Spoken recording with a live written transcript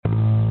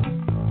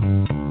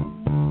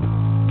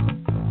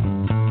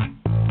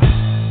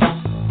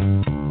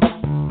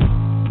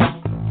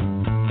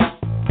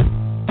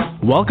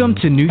Welcome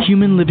to New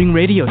Human Living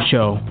Radio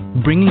Show,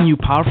 bringing you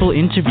powerful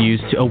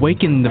interviews to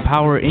awaken the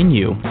power in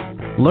you.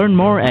 Learn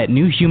more at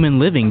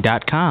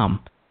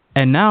newhumanliving.com.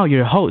 And now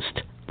your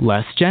host,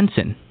 Les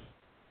Jensen.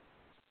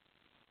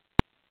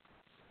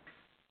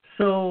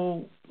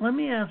 So let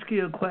me ask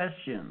you a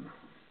question.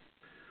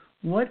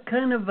 What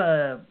kind of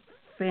a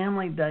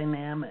family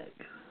dynamic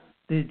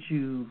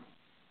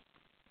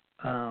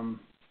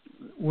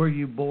were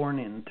you born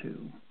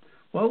into?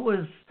 What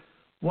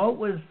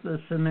was the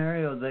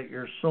scenario that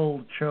your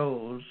soul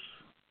chose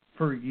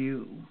for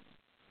you?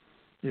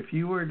 If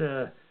you were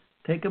to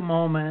take a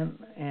moment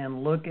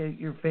and look at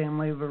your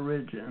family of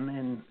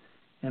origin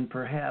and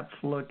perhaps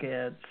look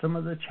at some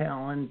of the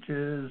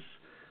challenges,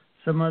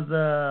 some of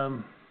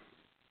the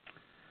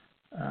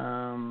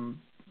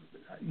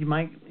you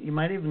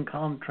might even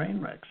call them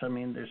train wrecks. I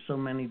mean, there's so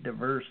many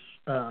diverse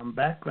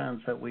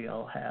backgrounds that we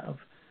all have.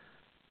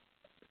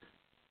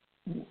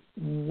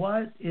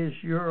 What is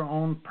your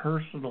own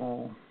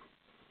personal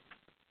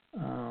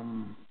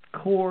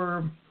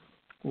core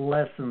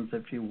lessons,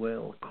 if you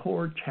will,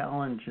 core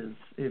challenges,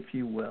 if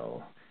you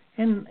will?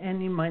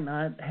 And you might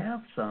not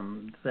have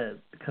some that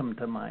come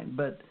to mind,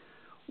 but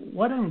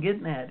what I'm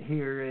getting at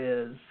here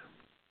is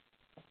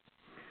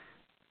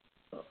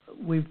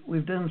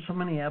we've done so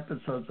many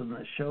episodes on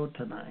the show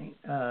tonight.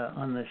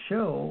 On the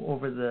show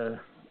over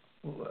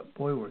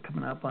we're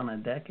coming up on a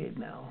decade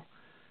now,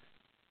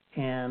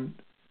 and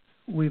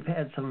we've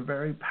had some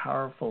very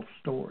powerful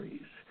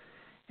stories.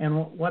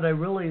 And what I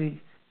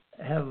really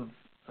have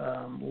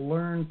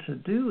learned to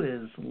do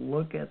is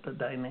look at the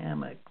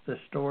dynamic, the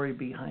story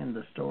behind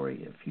the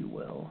story, if you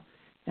will.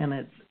 And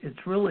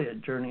it's really a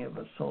journey of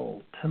a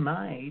soul.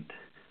 Tonight,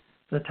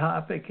 the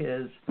topic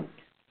is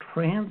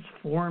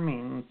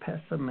transforming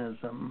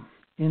pessimism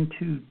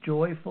into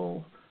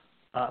joyful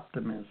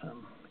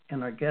optimism.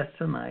 And our guest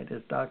tonight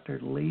is Dr.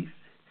 Lise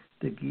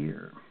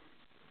Deguire.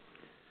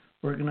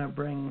 We're going to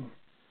bring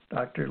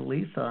Dr.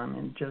 Lise on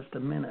in just a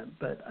minute,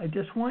 but I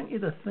just want you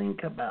to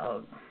think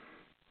about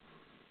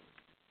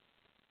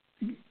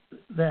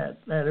that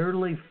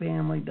early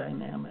family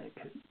dynamic.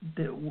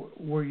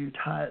 Were you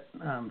taught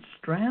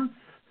strength?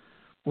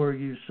 Were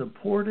you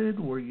supported?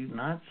 Were you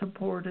not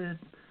supported?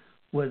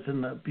 Was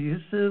an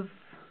abusive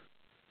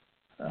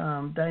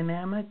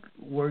dynamic?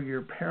 Were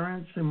your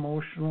parents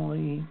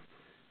emotionally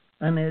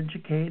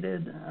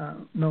uneducated,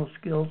 no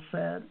skill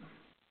set?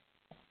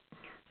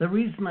 The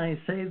reason I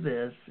say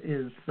this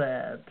is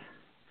that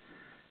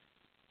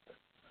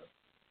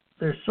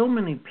there's so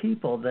many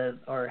people that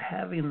are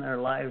having their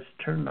lives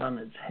turned on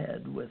its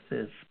head with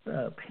this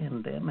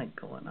pandemic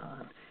going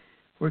on.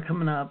 We're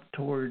coming up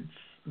towards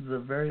the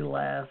very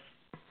last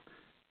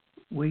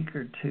week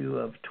or two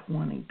of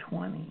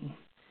 2020.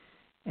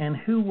 And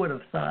who would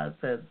have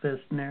thought that this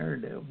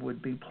narrative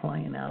would be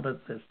playing out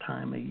at this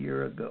time a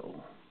year ago?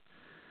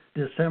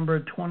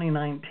 December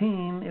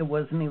 2019, it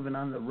wasn't even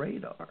on the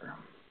radar.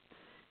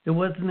 It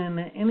wasn't in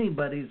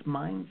anybody's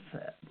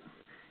mindset.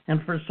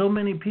 And for so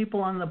many people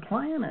on the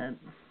planet,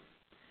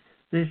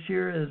 this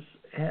year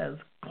has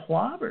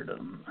clobbered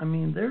them. I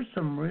mean, there's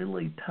some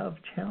really tough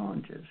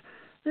challenges.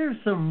 There's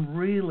some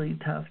really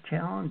tough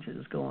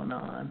challenges going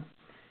on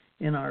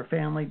in our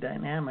family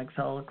dynamics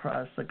all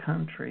across the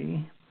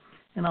country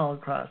and all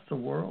across the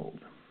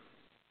world.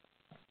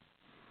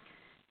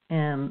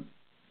 And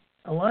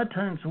a lot of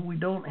times we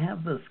don't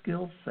have the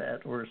skill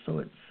set, or so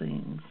it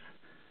seems,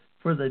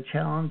 for the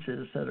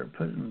challenges that are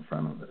put in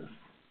front of us.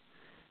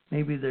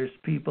 Maybe there's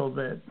people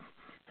that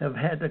have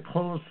had to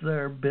close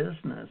their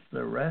business,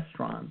 their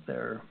restaurant,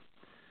 their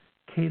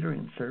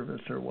catering service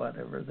or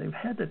whatever. They've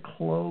had to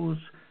close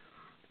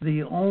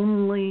the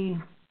only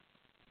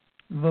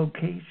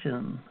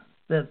vocation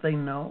that they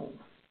know,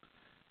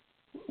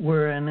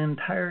 where an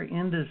entire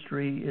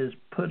industry is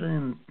put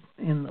in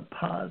the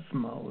pause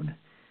mode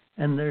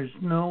and there's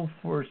no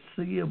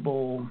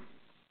foreseeable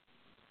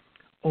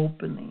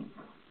opening.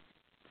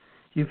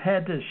 You've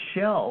had to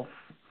shelf,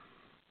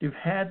 you've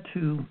had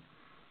to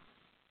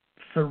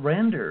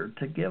surrender,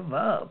 to give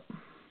up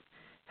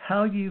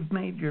how you've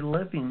made your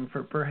living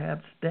for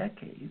perhaps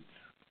decades.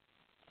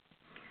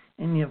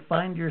 And you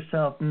find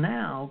yourself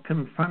now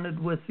confronted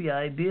with the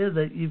idea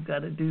that you've got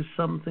to do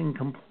something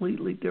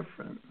completely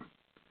different.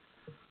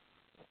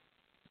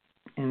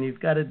 And you've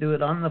got to do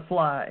it on the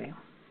fly.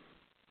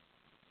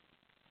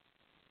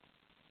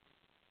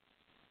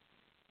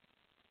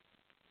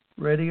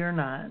 Ready or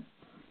not,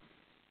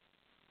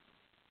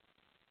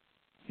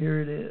 here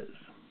it is.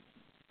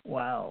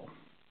 Wow.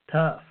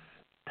 Tough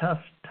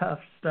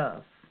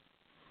stuff.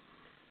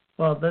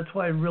 Well, that's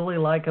what I really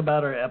like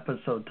about our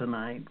episode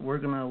tonight. We're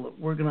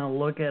gonna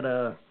look at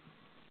a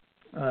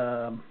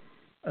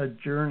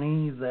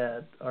journey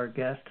that our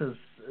guest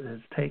has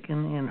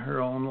taken in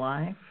her own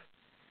life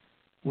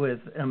with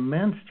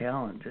immense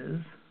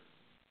challenges,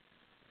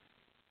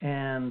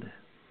 and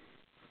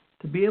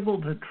to be able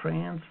to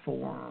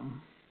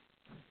transform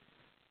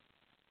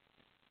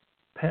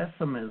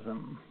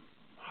pessimism,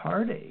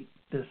 heartache,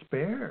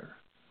 despair,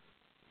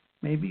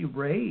 maybe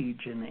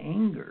rage and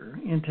anger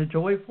into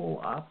joyful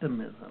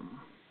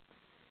optimism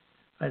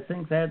I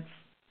think that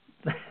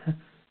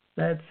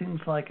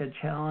seems like a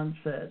challenge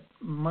that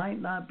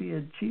might not be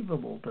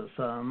achievable to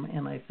some,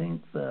 and I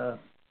think the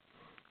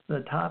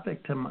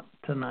topic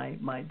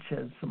tonight might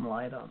shed some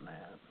light on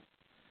that.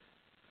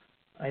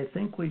 I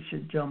think we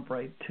should jump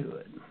right to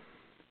it.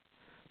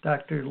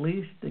 Dr.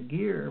 Lise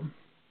Deguire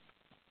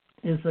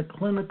is a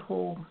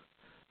clinical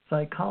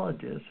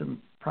psychologist in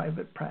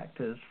private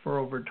practice for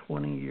over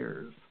 20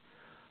 years,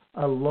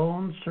 a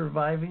lone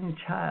surviving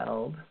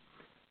child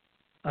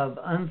of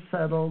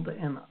unsettled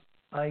and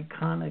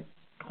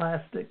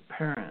iconoclastic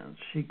parents.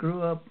 She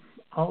grew up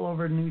all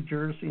over New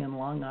Jersey and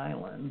Long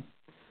Island.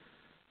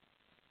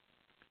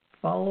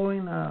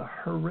 Following a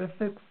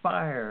horrific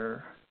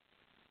fire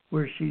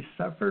where she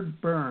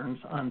suffered burns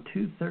on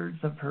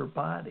 2/3 of her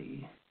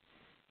body,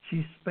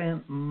 she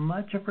spent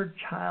much of her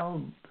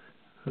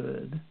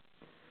childhood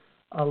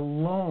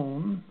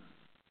alone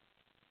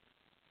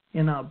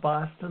in a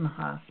Boston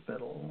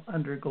hospital,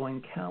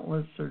 undergoing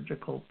countless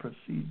surgical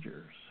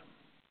procedures.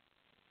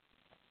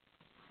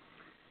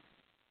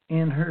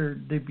 In her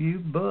debut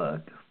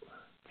book,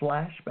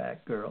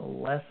 Flashback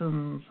Girl,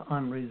 Lessons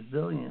on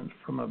Resilience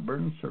from a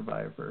Burn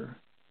Survivor,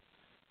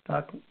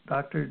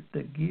 Dr.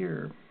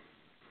 Deguire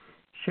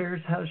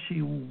shares how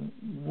she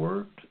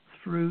worked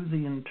through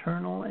the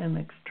internal and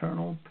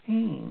external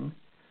pain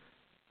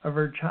of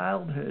her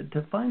childhood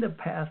to find a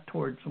path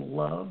towards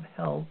love,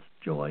 health,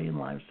 joy, and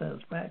life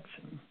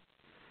satisfaction.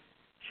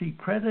 She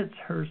credits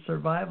her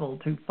survival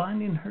to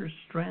finding her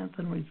strength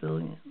and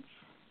resilience.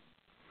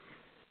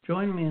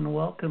 Join me in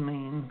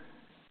welcoming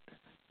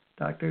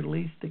Dr.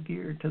 Lise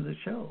Deguire to the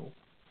show.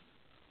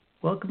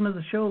 Welcome to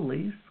the show,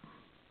 Lise.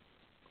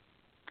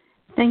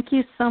 Thank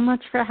you so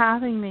much for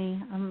having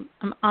me.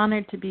 I'm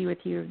honored to be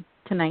with you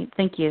tonight.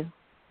 Thank you.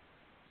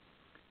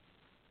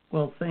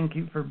 Well, thank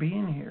you for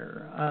being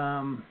here.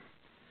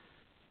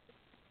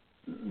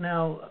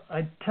 Now,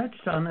 I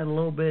touched on it a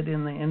little bit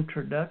in the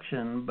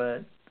introduction,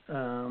 but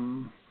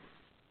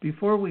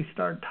before we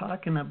start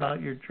talking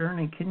about your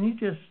journey, can you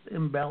just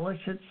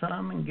embellish it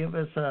some and give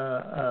us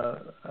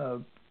a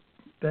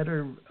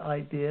better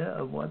idea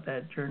of what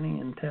that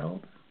journey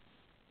entailed?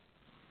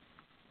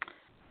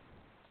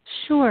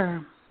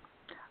 Sure.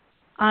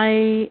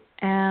 I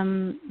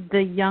am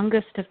the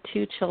youngest of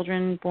two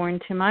children born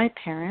to my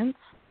parents,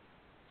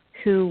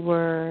 who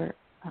were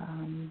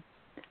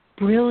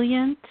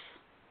brilliant,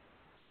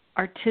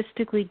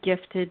 artistically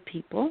gifted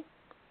people,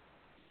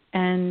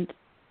 and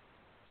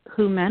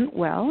who meant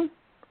well,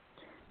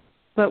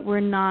 but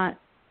were not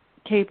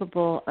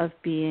capable of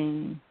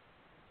being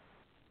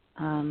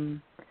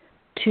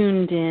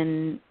tuned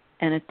in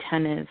and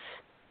attentive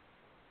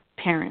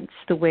parents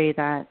the way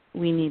that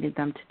we needed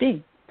them to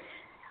be.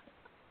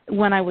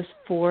 When I was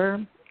 4,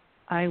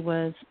 I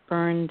was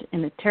burned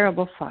in a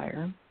terrible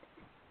fire,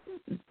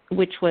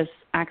 which was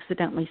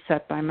accidentally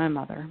set by my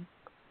mother.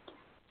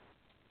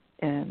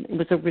 And it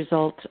was a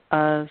result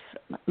of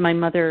my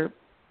mother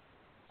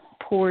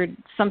poured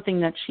something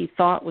that she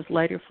thought was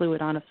lighter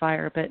fluid on a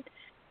fire, but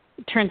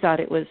it turns out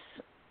it was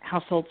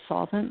household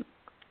solvent,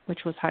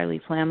 which was highly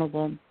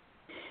flammable.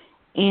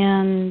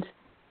 And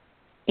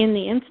in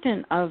the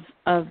instant of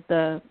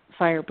the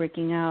fire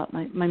breaking out,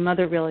 my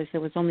mother realized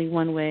there was only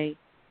one way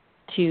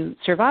to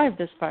survive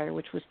this fire,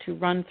 which was to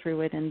run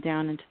through it and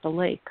down into the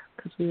lake,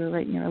 because we were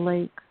right near a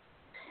lake.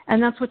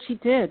 And that's what she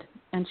did,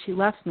 and she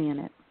left me in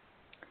it.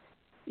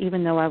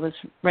 Even though I was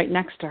right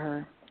next to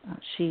her,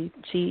 she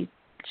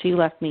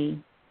left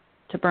me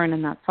to burn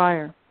in that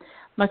fire.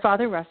 My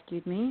father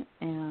rescued me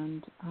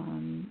and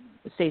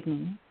saved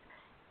me.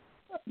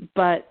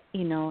 But,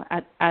 you know,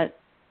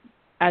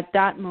 at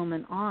that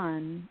moment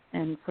on,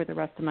 and for the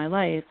rest of my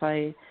life,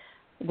 I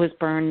was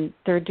burned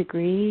 3rd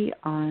degree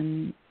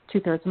on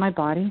 2/3 of my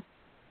body.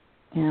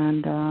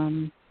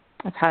 And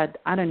I've had,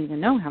 I don't even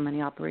know how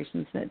many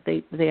operations that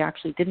they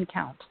actually didn't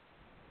count.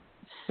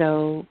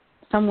 So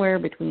somewhere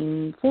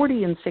between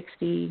 40 and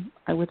 60,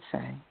 I would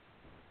say.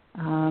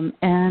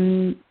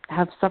 And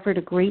have suffered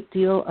a great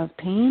deal of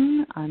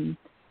pain. I'm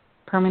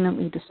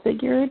permanently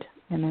disfigured,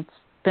 and it's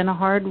been a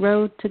hard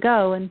road to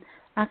go. And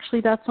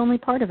actually, that's only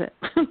part of it,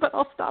 but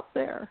I'll stop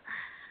there.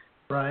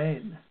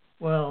 Right.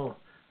 Well,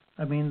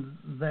 I mean,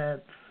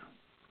 that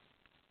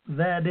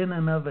in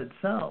and of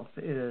itself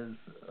is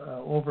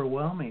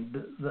overwhelming.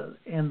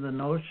 And the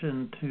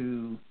notion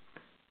to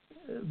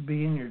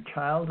be in your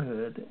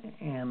childhood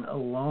and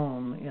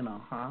alone in a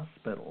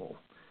hospital,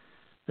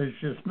 there's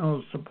just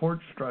no support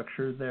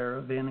structure there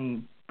of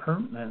any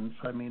permanence.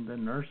 I mean, the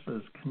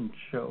nurses can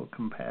show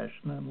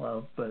compassion and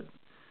love, but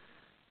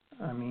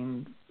I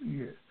mean,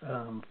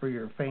 for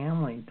your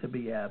family to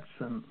be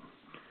absent.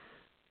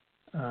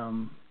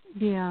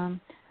 Yeah.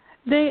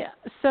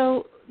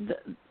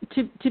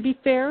 To be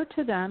fair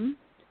to them,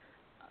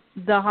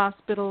 the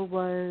hospital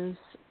was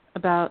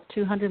about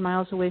 200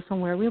 miles away from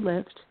where we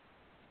lived,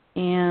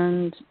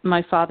 and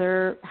my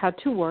father had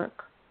to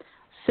work,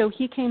 so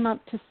he came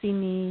up to see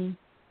me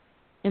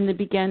in the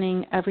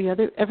beginning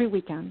every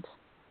weekend,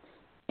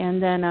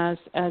 and then as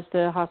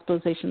the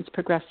hospitalizations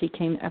progressed, he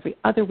came every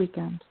other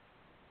weekend.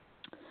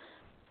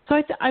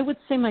 So I would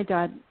say my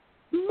dad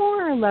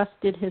more or less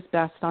did his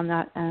best on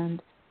that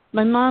end.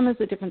 My mom is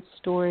a different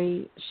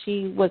story.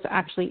 She was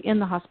actually in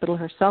the hospital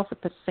herself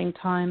at the same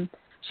time.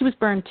 She was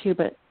burned too,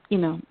 but,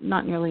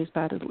 not nearly as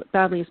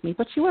badly as me,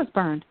 but she was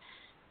burned.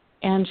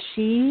 And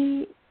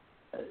she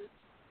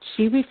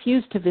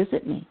refused to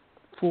visit me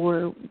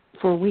for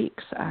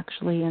weeks,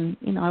 actually. And,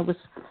 I was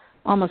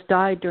almost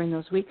died during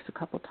those weeks a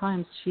couple of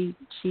times. She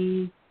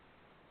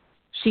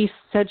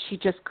said she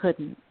just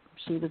couldn't.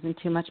 She was in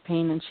too much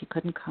pain and she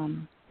couldn't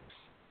come.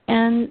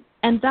 And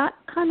that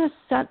kind of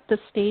set the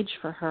stage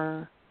for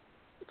her.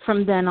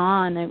 From then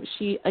on,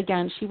 she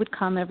would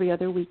come every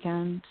other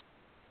weekend.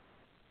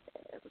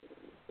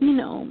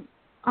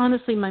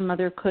 Honestly, my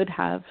mother could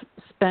have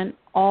spent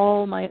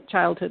all my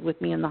childhood with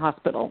me in the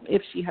hospital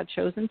if she had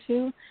chosen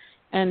to.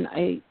 And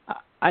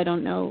I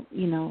don't know,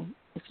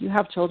 if you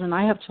have children,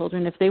 I have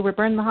children. If they were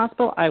burned in the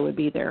hospital, I would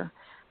be there.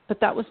 But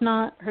that was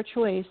not her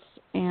choice.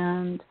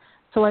 And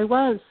so I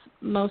was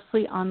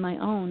mostly on my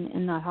own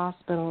in that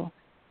hospital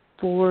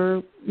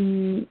for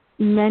many,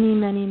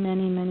 many,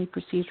 many, many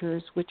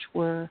procedures, which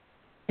were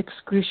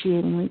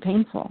excruciatingly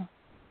painful.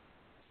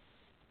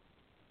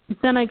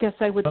 Then I guess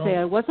I would say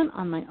I wasn't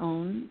on my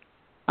own,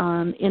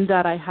 in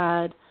that I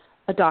had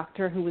a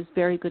doctor who was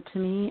very good to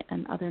me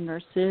and other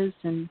nurses,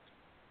 and,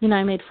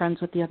 I made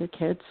friends with the other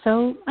kids,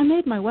 so I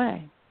made my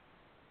way.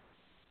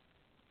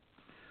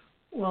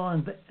 Well,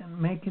 and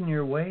making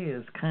your way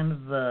is kind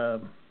of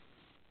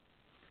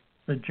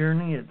the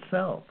journey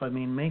itself. I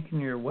mean, making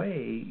your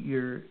way,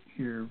 you're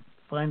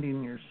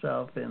finding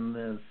yourself in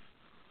this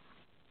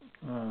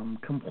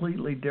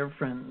completely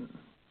different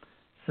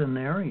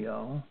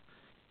scenario,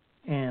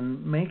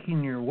 and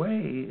making your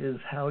way is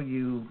how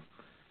you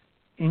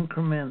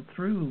increment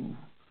through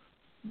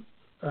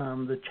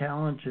the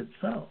challenge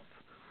itself.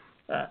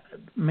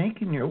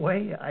 Making your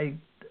way,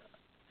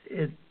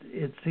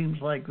 it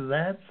seems like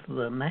that's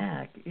the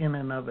knack in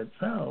and of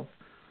itself.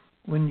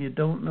 When you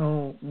don't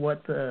know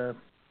what the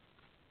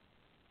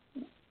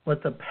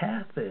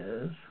path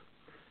is,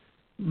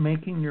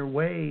 making your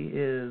way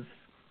is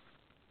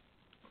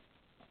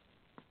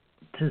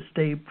to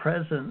stay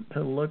present,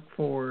 to look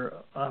for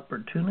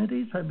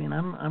opportunities. I mean,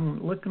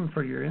 I'm looking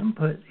for your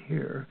input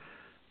here.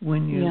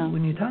 When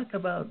you talk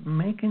about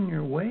making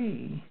your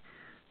way,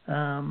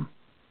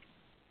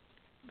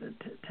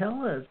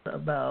 tell us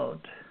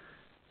about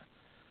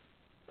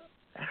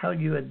how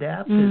you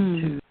adapted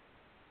to,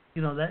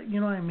 that,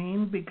 what I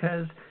mean?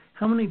 Because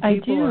how many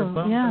people are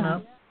bumping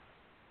up?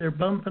 They're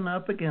bumping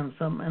up against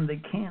something and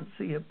they can't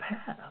see a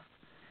path.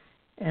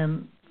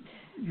 And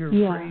your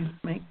phrase,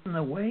 making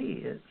the way,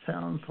 it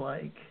sounds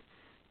like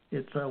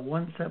it's a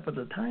one step at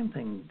a time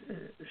thing.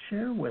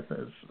 Share with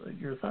us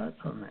your thoughts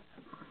on that.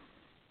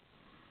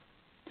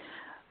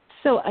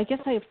 So I guess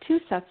I have two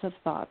sets of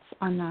thoughts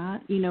on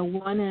that.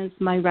 One is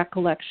my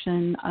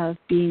recollection of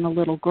being a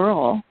little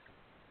girl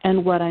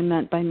and what I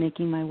meant by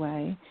making my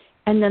way.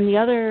 And then the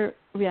other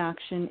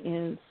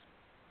reaction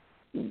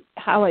is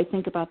how I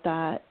think about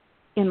that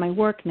in my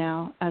work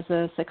now as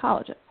a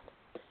psychologist,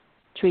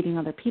 treating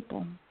other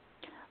people.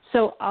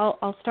 So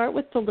I'll start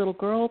with the little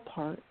girl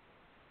part.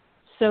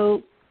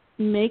 So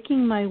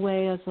making my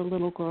way as a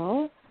little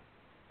girl,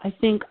 I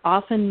think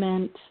often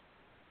meant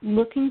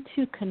looking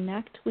to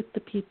connect with the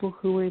people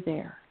who are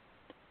there.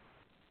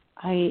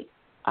 I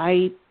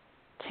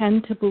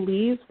tend to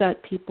believe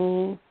that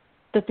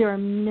there are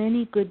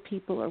many good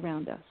people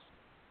around us.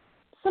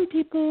 Some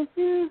people,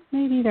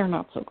 maybe they're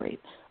not so great.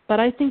 But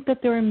I think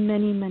that there are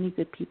many, many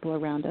good people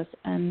around us,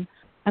 and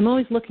I'm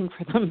always looking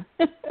for them.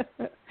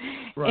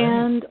 Right.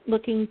 And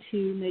looking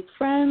to make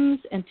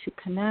friends and to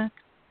connect,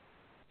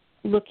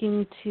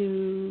 looking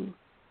to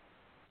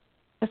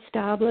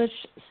establish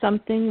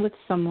something with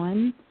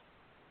someone.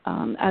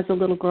 As a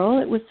little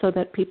girl, it was so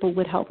that people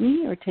would help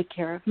me or take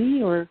care of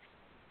me or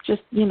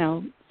just,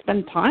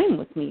 spend time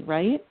with me,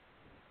 right?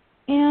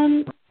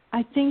 And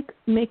I think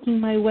making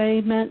my way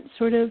meant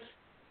sort of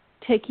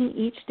taking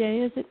each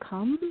day as it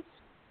comes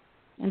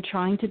and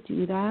trying to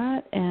do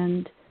that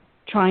and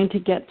trying to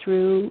get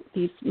through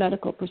these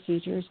medical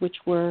procedures, which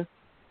were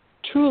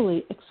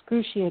truly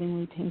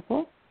excruciatingly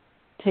painful,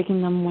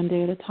 taking them one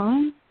day at a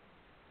time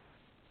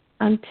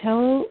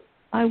until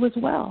I was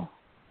well.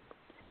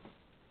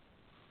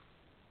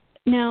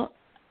 Now,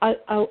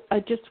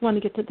 I just want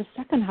to get to the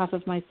second half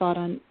of my thought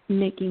on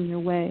making your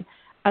way.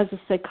 As a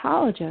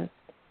psychologist,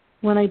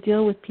 when I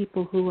deal with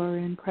people who are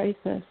in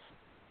crisis,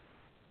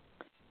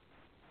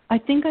 I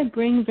think I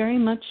bring very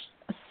much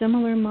a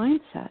similar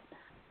mindset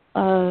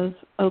of,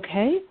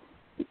 okay,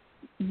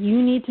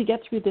 you need to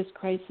get through this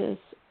crisis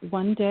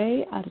one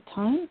day at a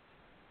time,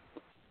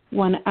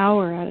 1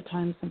 hour at a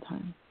time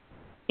sometimes.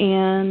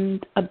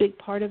 And a big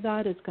part of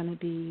that is going to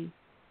be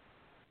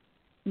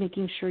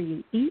making sure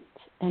you eat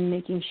and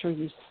making sure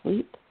you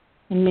sleep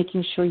and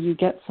making sure you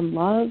get some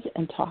love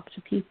and talk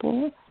to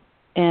people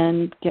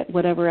and get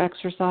whatever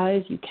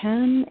exercise you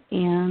can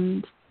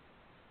and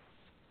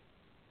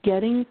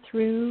getting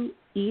through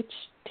each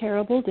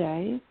terrible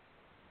day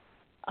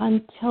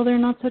until they're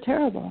not so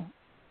terrible.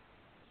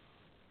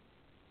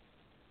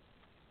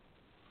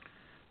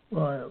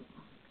 Well,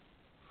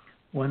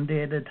 one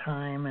day at a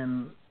time,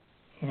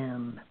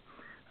 and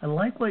I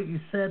like what you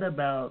said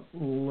about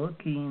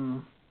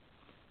looking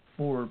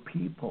for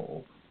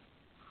people,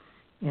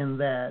 in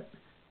that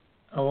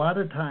a lot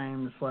of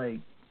times, like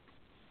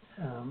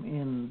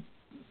in,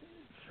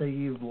 say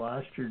you've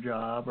lost your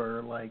job,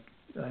 or like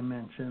I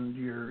mentioned,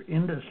 your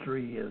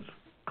industry is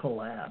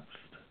collapsed,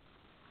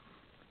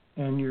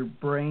 and your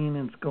brain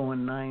is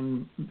going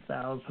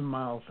 9,000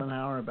 miles an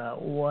hour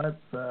about what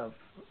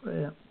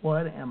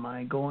am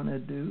I going to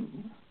do?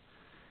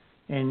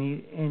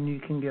 And you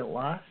can get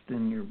lost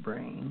in your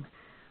brain.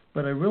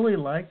 But I really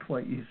liked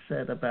what you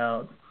said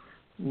about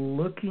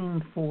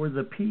looking for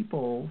the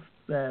people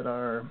that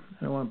are,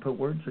 I don't want to put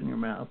words in your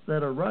mouth,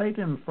 that are right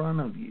in front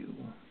of you.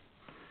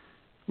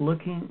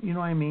 Looking, you know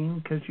what I mean?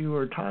 Because you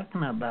were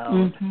talking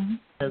about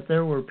that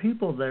there were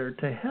people there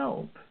to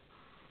help.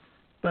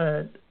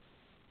 But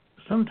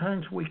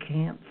sometimes we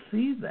can't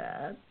see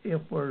that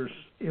if we're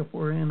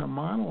in a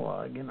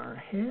monologue in our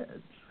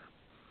heads.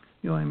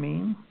 You know what I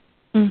mean?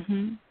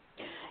 Mm-hmm.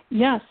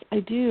 Yes, I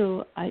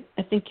do. I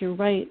think you're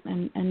right.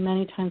 And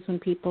many times when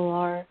people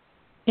are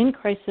in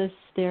crisis,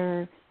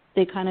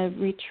 they kind of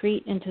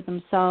retreat into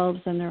themselves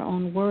and their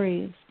own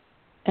worries,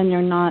 and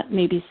they're not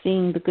maybe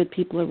seeing the good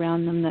people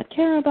around them that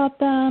care about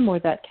them or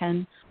that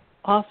can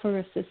offer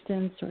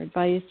assistance or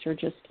advice or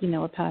just,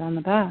 a pat on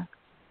the back.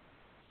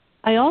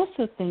 I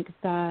also think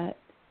that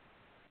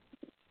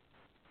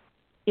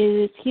it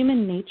is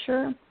human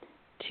nature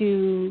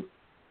to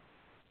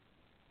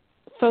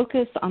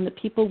focus on the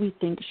people we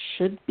think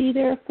should be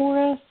there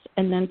for us,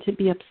 and then to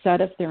be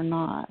upset if they're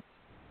not.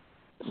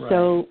 Right.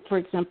 So, for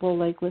example,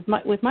 like with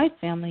my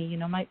family,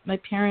 my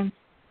parents,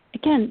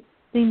 again,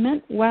 they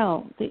meant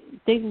well.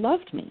 They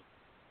loved me,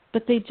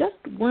 but they just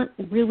weren't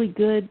really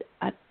good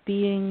at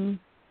being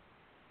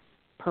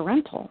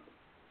parental,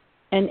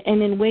 and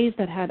in ways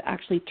that had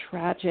actually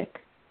tragic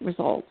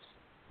results.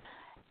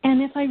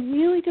 And if I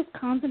really just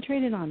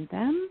concentrated on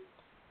them,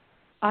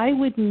 I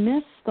would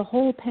miss the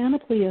whole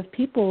panoply of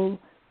people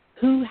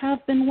who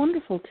have been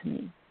wonderful to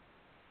me.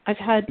 I've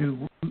had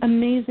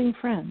amazing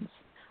friends.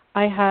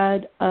 I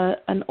had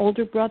an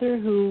older brother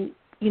who,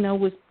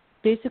 was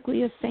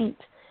basically a saint.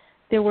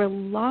 There were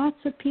lots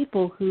of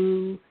people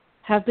who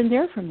have been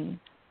there for me,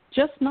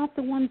 just not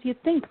the ones you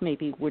think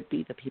maybe would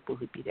be the people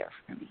who'd be there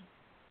for me.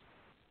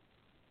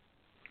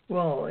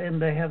 Well,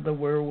 and they have the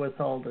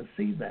wherewithal to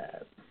see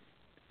that.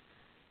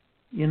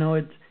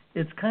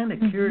 It's kind of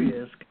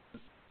curious.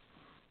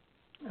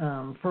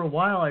 For a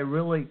while, I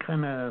really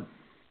kind of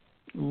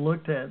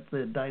looked at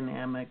the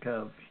dynamic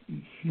of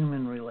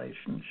human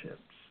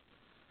relationships,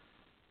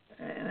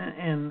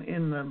 and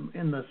in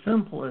the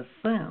simplest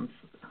sense,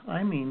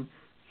 I mean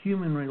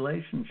human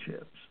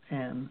relationships,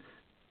 and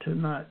to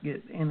not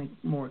get any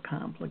more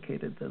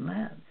complicated than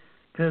that.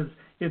 Because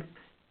if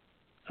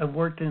I've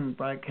worked in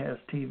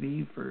broadcast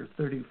TV for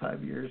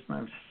 35 years, and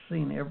I've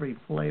seen every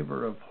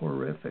flavor of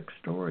horrific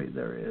story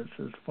there is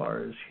as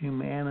far as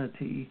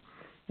humanity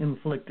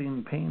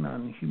inflicting pain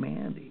on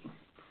humanity.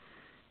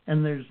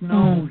 And there's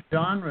no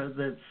genre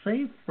that's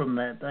safe from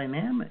that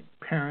dynamic.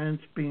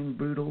 Parents being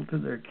brutal to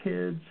their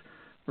kids,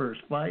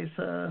 versus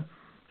versa,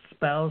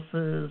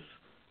 spouses,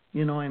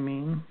 you know what I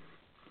mean?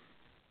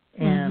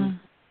 And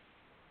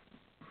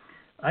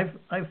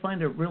I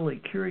find it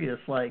really curious.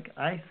 Like,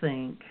 I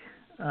think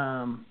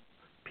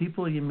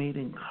people you meet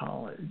in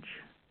college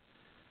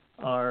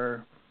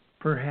are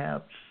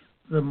perhaps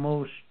the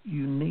most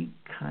unique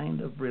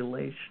kind of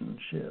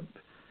relationship,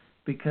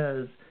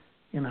 because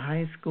in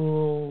high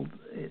school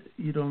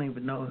you don't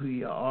even know who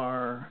you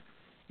are.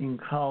 In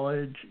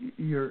college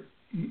you're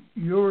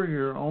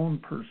your own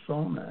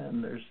persona,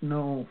 and there's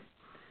no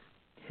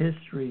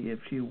history, if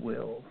you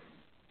will.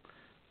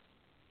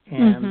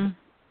 And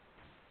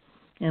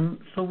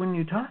so when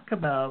you talk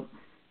about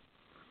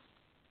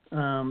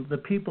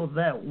the people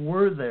that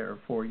were there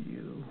for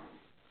you,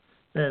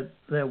 that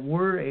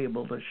were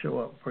able to show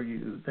up for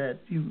you, that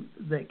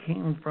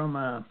came from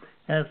a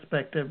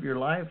aspect of your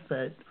life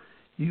that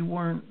you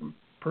weren't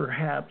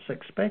perhaps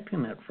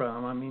expecting it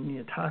from. I mean,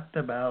 you talked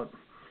about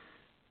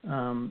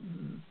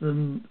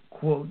the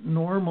quote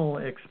normal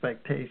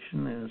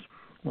expectation is,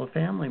 well,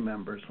 family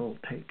members will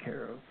take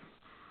care of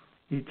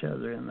each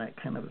other in that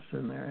kind of a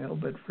scenario.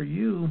 But for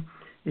you,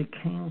 it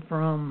came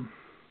from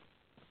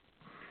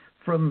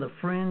the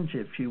fringe,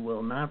 if you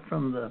will, not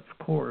from the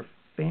core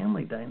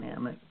family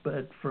dynamic,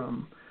 but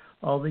from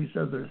all these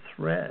other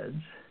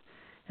threads.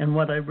 And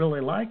what I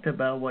really liked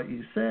about what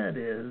you said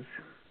is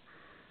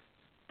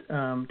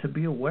to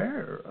be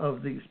aware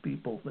of these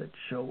people that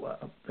show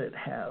up, that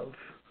have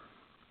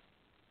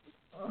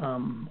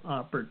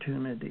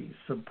opportunity,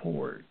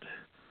 support,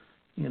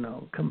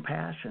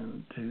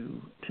 compassion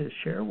to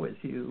share with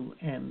you,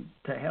 and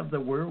to have the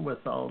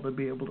wherewithal to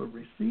be able to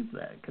receive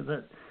that.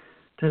 Because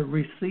to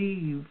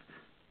receive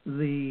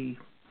the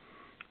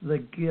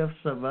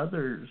gifts of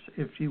others,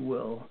 if you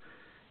will,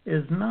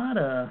 is not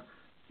a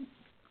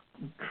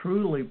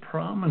truly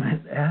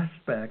prominent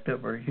aspect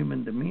of our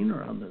human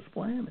demeanor on this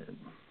planet.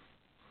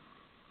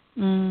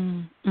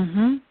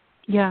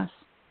 Yes.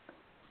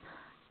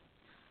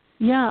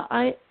 Yeah,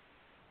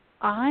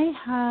 I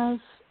have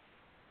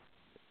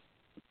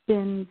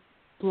been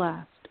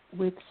blessed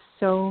with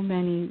so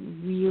many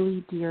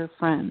really dear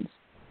friends,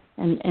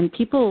 and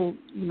people,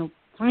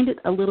 find it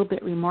a little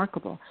bit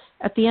remarkable.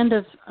 At the end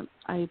of,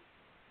 I've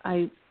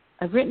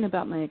written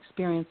about my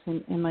experience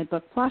in my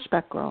book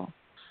Flashback Girl,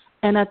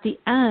 and at the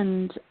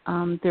end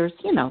there's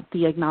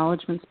the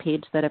acknowledgments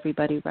page that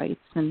everybody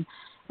writes, and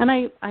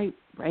I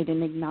write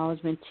an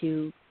acknowledgement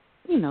to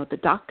the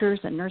doctors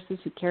and nurses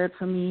who cared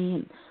for me,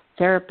 and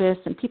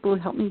therapists and people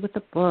who helped me with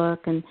the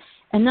book, and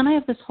then I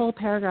have this whole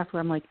paragraph where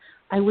I'm like,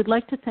 I would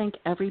like to thank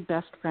every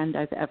best friend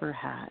I've ever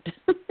had.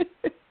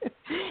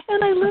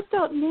 And I list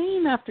out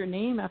name after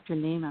name after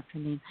name after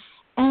name.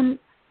 And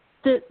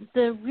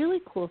the really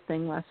cool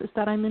thing, Les, is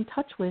that I'm in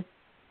touch with,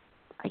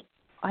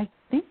 I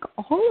think,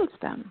 all of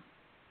them.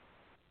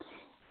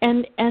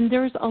 And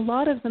there's a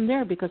lot of them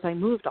there because I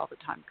moved all the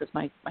time because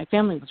my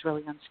family was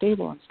really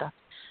unstable and stuff.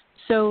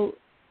 So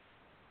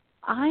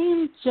I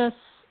am just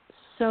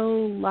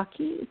so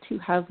lucky to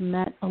have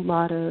met a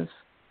lot of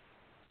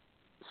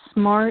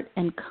smart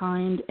and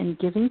kind and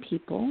giving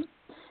people.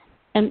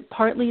 And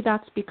partly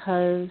that's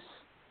because,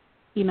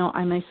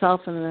 I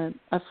myself am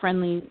a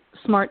friendly,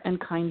 smart and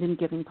kind and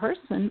giving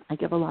person. I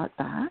give a lot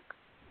back.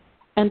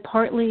 And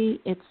partly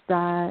it's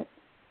that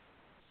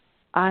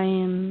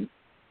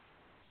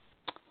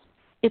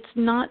it's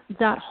not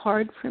that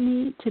hard for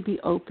me to be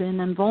open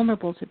and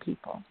vulnerable to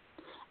people.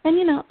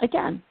 And,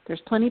 again,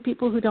 there's plenty of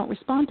people who don't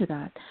respond to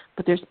that,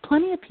 but there's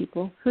plenty of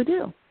people who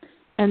do.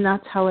 And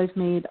that's how I've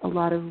made a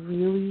lot of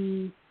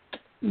really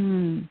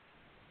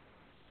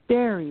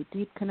very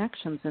deep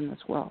connections in this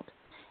world.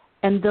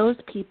 And those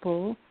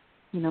people,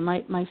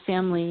 my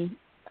family,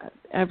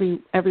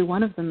 every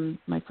one of them,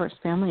 my first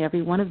family,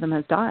 every one of them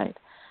has died.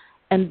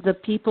 And the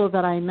people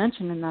that I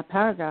mentioned in that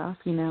paragraph,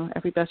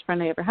 every best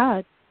friend I ever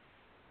had,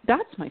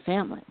 that's my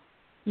family,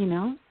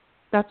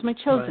 That's my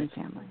chosen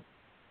family.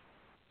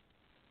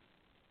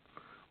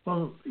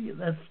 Well,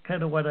 that's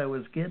kind of what I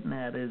was getting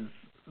at is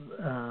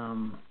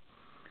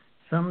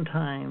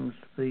sometimes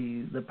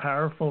the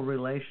powerful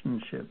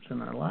relationships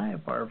in our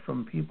life are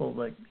from people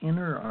that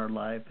enter our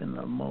life in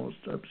the most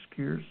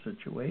obscure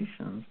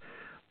situations.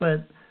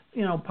 But,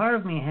 part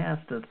of me has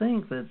to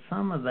think that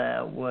some of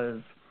that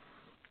was,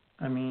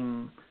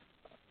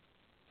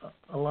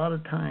 a lot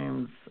of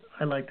times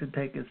I like to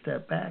take a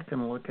step back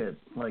and look at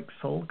like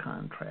soul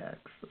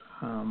contracts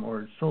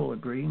or soul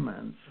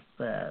agreements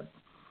that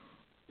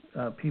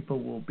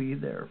people will be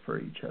there for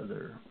each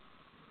other.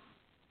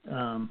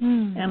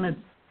 And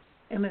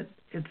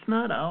it's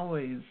not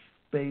always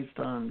based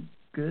on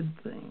good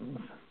things.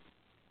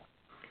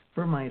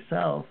 For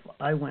myself,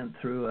 I went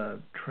through a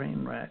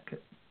train wreck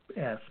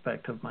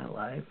aspect of my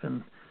life,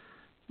 and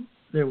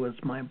there was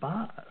my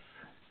boss.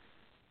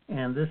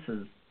 And this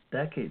is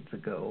decades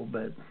ago,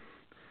 but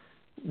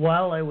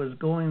while I was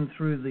going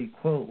through the,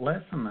 quote,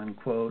 lesson,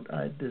 unquote,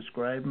 I'd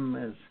describe him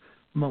as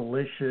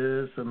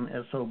malicious and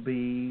SOB,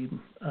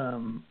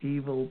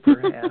 evil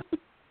perhaps,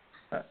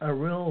 a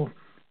real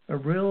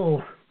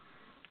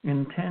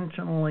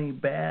intentionally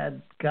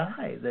bad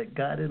guy that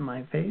got in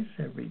my face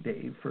every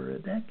day for a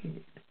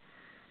decade.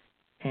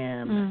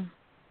 And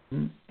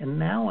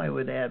now I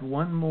would add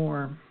one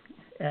more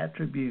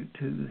attribute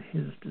to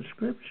his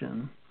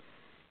description.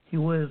 He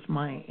was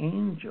my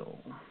angel.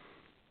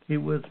 He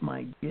was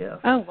my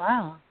gift. Oh,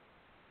 wow.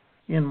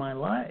 In my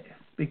life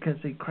because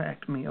he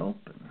cracked me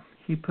open.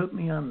 He put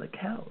me on the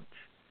couch.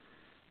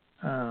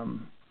 I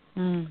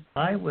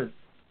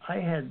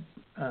had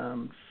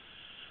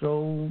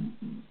so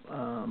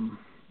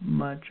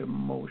much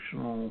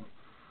emotional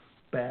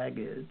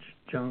baggage,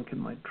 junk in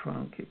my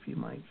trunk, if you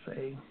might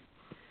say,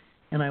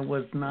 and I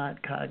was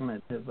not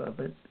cognizant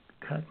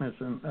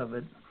of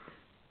it,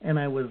 and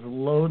I was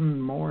loading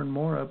more and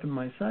more up in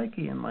my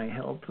psyche, and my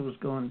health was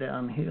going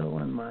downhill,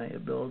 and my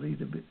ability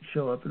to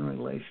show up in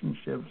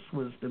relationships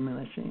was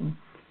diminishing,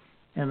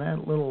 and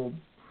that little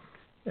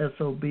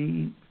SOB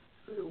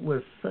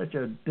was such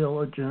a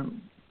diligent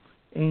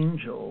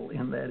angel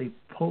in that he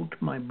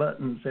poked my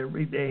buttons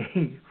every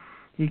day.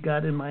 He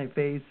got in my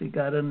face, he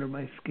got under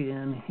my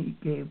skin, he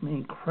gave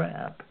me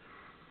crap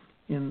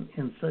in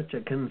such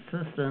a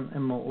consistent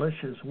and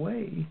malicious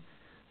way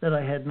that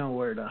I had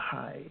nowhere to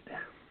hide.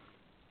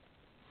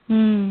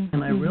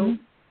 And I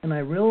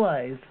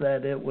realized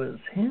that it was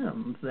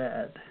him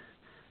that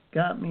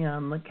got me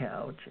on the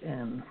couch,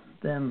 and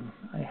then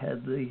I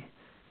had the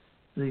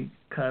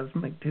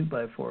cosmic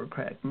 2x4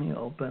 cracked me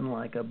open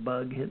like a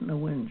bug hitting a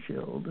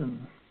windshield,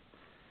 and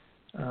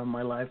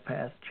my life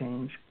path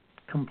changed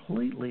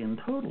completely and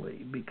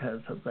totally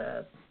because of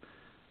that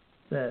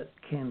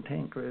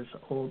cantankerous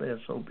old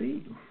SOB.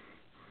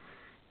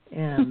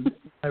 And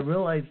I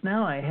realized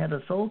now I had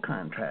a soul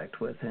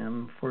contract with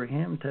him for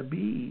him to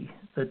be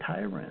the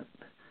tyrant,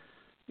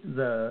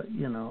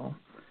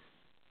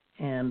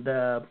 and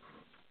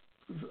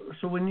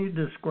so when you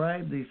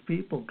describe these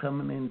people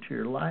coming into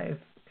your life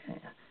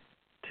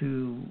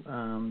to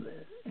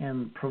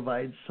and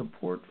provide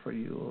support for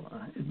you.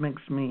 It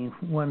makes me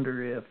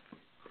wonder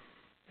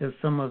if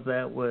some of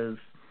that was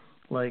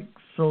like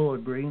soul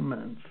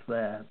agreements,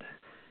 that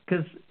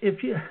because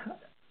if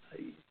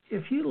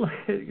you look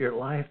at your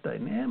life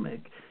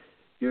dynamic,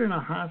 you're in a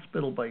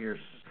hospital by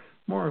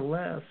more or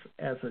less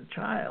as a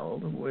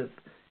child with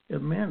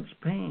immense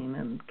pain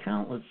and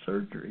countless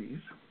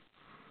surgeries.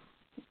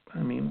 I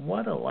mean,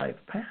 what a life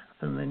path.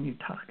 And then you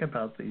talk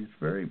about these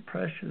very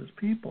precious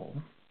people.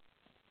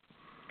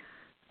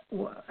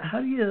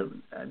 How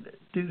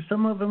do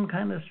some of them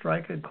kind of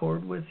strike a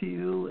chord with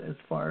you as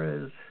far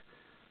as,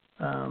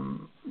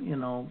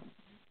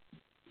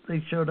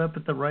 they showed up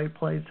at the right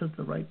place at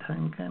the right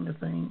time kind of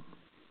thing?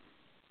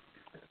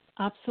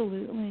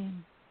 Absolutely.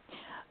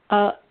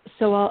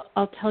 So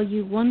I'll tell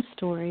you one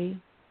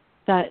story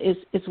that is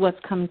what's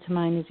come to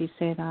mind as you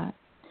say that.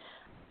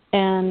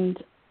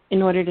 And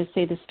in order to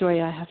say the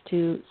story, I have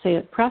to say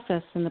a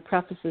preface, and the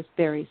preface is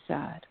very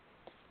sad.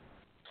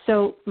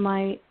 So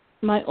my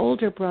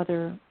older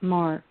brother,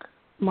 Mark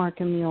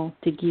Emile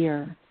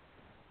Deguire,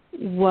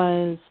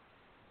 was,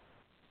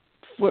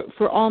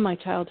 for all my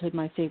childhood,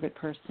 my favorite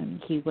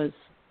person. He was,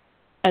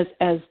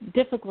 as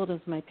difficult as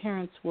my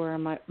parents were,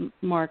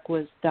 Mark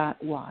was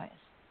that wise.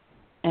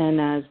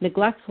 And as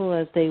neglectful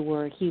as they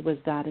were, he was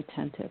that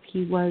attentive.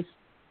 He was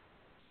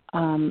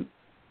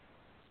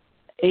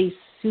a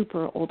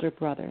super older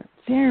brother,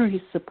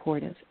 very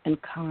supportive and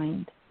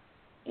kind,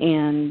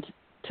 and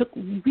took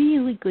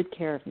really good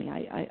care of me.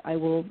 I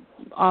will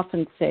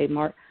often say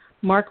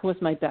Mark was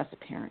my best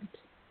parent.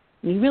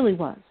 And he really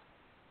was.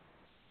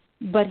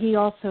 But he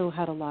also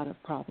had a lot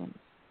of problems.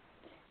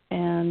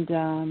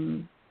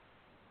 And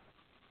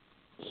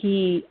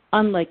he,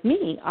 unlike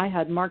me, I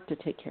had Mark to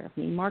take care of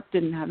me. Mark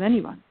didn't have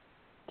anyone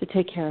to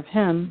take care of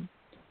him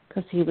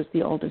because he was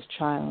the oldest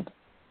child.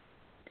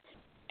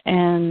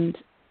 And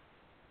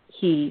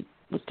he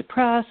was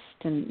depressed,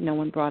 and no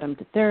one brought him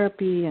to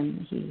therapy,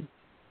 and he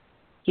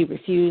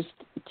refused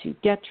to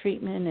get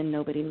treatment, and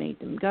nobody made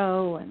him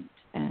go,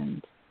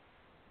 and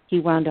he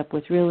wound up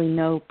with really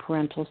no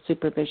parental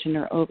supervision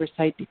or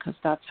oversight because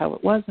that's how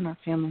it was in our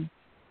family.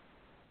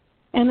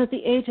 And at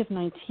the age of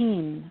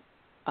 19,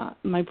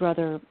 my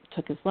brother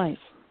took his life,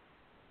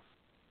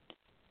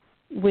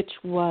 which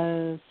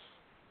was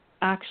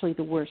actually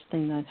the worst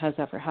thing that has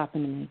ever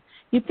happened to me.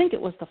 You'd think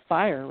it was the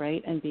fire,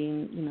 right, and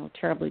being,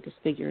 terribly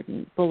disfigured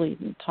and bullied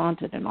and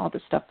taunted and all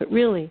this stuff, but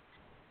really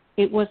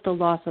it was the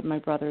loss of my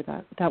brother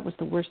that was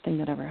the worst thing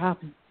that ever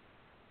happened.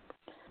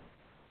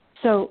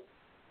 So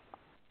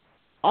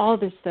all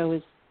this, though,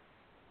 is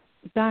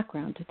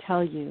background to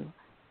tell you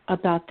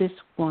about this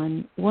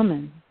one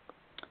woman.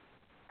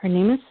 Her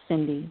name is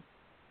Cindy,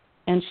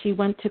 and she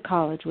went to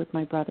college with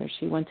my brother.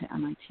 She went to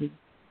MIT.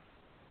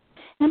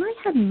 And I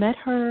had met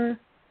her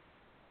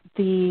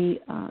the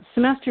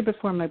semester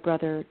before my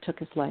brother took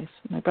his life.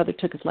 My brother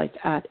took his life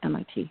at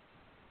MIT.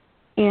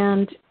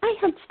 And I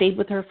had stayed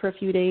with her for a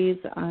few days,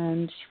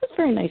 and she was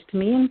very nice to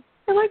me, and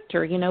I liked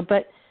her,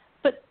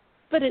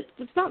 but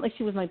it's not like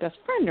she was my best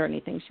friend or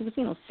anything. She was,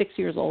 6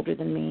 years older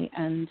than me,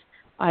 and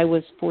I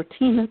was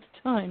 14 at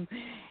the time.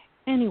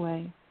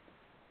 Anyway,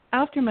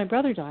 after my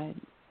brother died,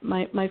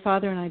 my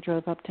father and I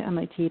drove up to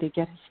MIT to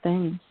get his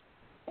things,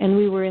 and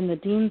we were in the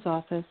dean's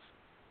office,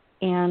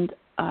 and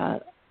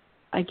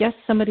I guess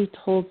somebody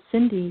told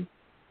Cindy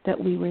that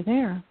we were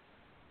there.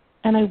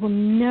 And I will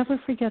never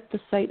forget the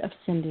sight of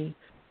Cindy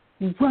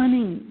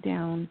running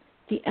down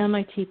the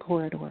MIT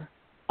corridor,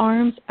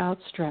 arms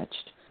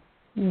outstretched,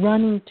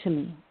 running to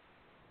me.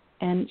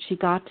 And she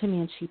got to me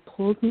and she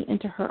pulled me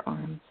into her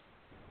arms.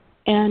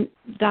 And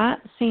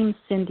that same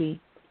Cindy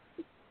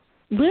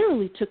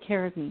literally took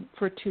care of me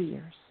for 2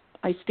 years.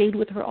 I stayed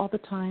with her all the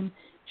time.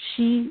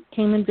 She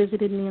came and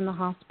visited me in the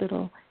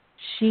hospital.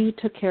 She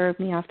took care of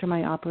me after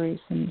my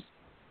operations.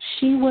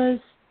 She was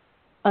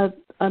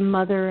a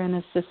mother and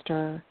a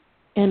sister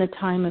in a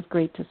time of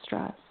great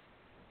distress.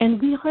 And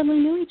we hardly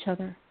knew each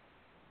other.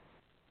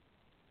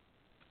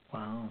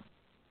 Wow.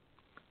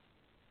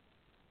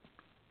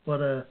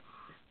 What a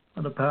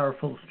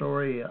powerful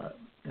story.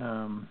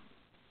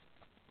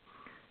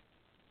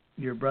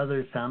 Your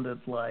brother sounded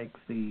like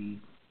the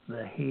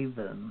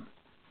haven,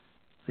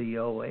 the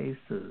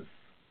oasis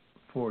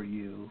for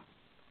you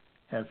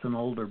as an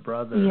older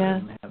brother.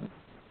 Yes. And having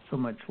so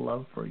much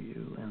love for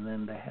you, and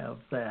then to have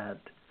that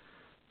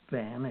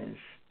vanish,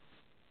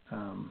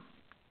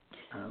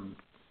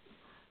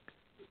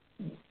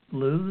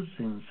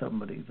 losing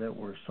somebody that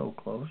we're so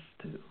close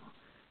to,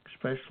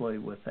 especially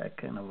with that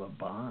kind of a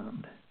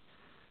bond,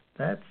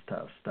 that's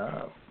tough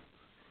stuff.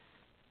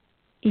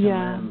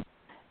 Yeah,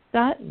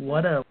 that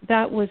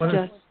was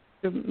just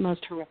the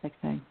most horrific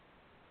thing.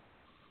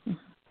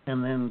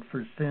 And then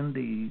for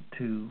Cindy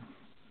to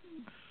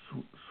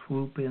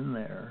swoop in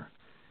there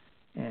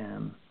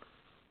and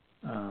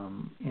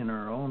in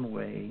her own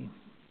way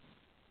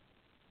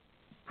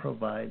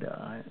provide,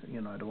 I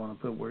don't want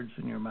to put words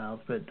in your mouth,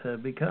 but to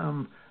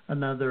become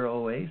another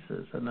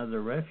oasis,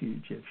 another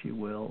refuge, if you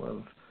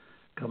will,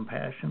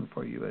 compassion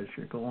for you as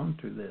you're going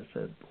through this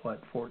at,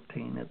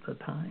 14 at the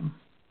time?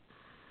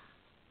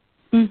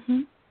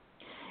 Mhm.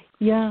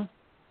 Yeah.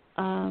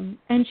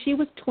 And she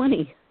was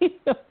 20.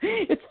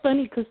 It's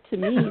funny because to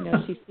me,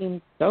 she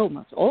seemed so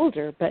much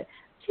older, but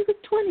she was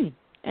 20.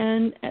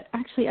 And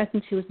actually, I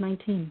think she was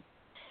 19.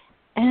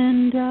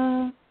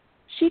 And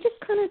she just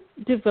kind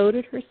of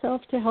devoted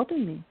herself to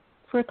helping me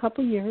for a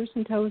couple years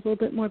until I was a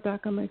little bit more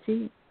back on my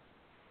feet.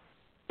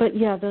 But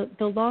yeah,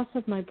 the loss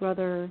of my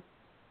brother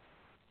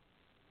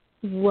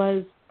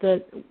was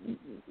the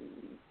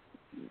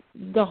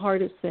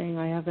hardest thing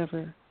I have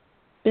ever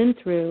been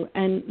through.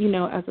 And,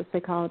 as a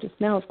psychologist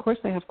now, of course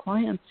I have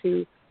clients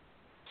who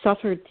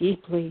suffer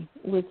deeply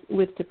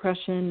with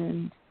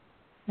depression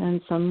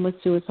and some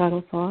with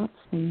suicidal thoughts.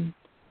 And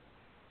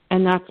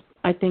that's,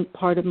 I think,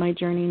 part of my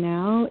journey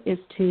now is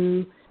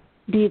to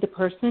be the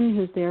person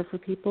who's there for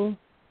people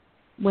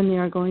when they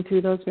are going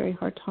through those very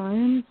hard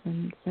times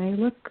and say,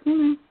 look,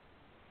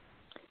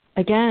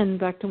 again,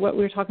 back to what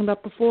we were talking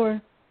about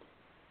before,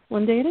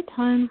 one day at a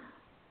time,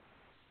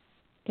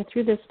 get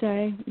through this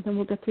day, and then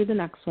we'll get through the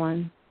next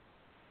one.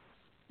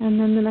 And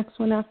then the next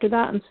one after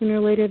that, and sooner or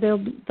later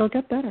they'll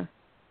get better.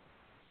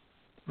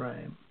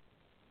 Right.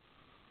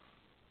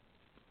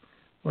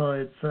 Well,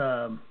 it's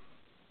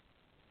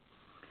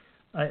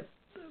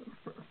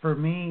for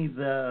me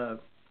the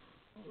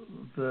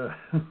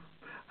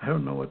I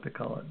don't know what to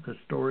call it. The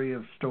story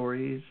of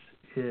stories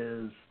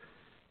is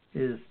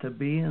to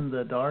be in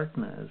the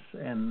darkness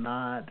and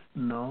not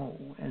know,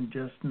 and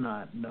just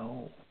not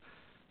know.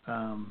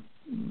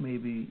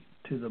 Maybe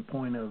to the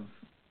point of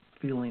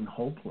feeling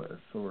hopeless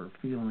or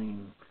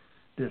feeling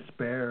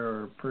despair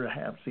or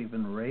perhaps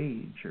even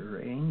rage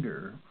or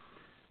anger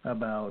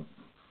about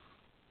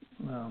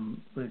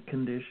the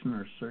condition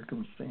or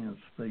circumstance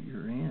that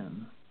you're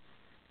in.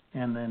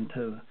 And then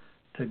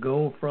to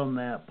go from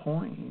that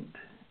point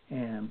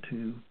and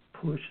to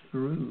push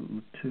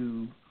through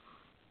to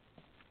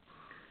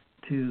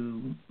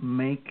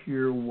make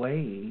your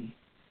way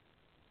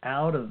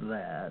out of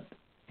that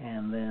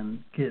and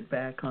then get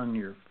back on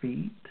your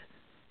feet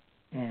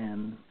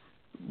and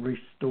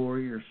restore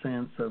your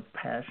sense of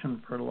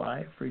passion for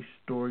life,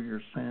 restore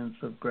your sense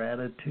of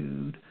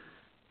gratitude,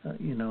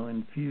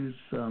 infuse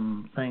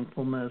some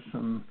thankfulness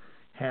and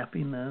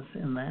happiness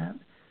in that.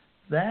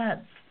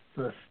 That's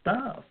the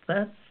stuff.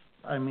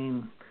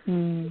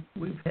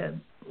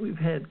 We've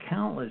had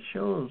countless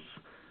shows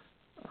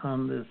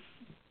on this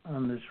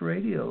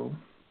radio,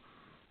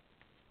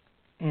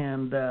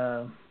 and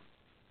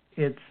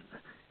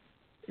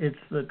it's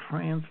the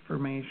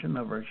transformation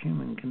of our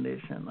human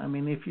condition. I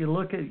mean, if you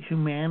look at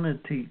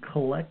humanity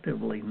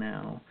collectively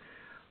now,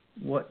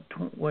 what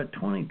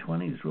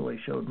 2020's really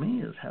showed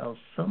me is how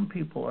some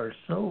people are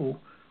so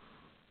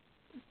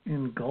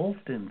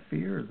engulfed in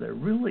fear, they're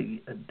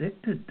really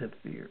addicted to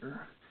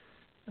fear.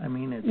 I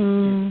mean, it's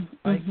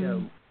like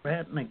a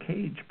rat in a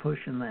cage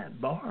pushing that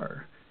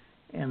bar,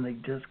 and they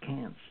just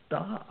can't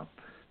stop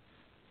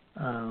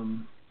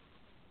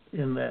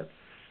in that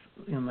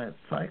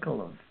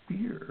cycle of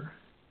fear.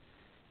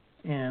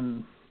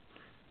 And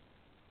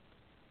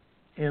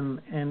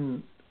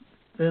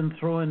then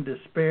throw in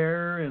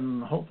despair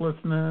and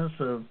hopelessness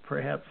of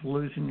perhaps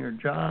losing your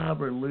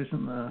job or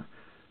losing the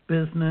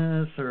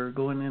business or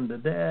going into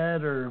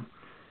debt, or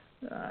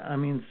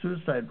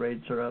suicide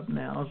rates are up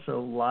now,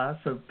 so loss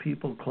of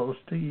people close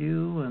to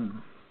you, and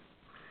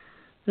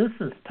this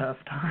is tough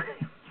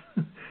times.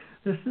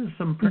 This is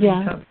some pretty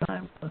tough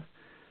times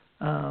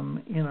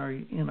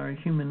in our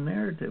human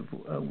narrative.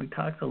 We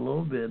talked a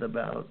little bit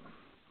about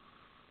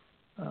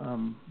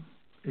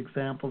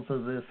examples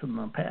of this in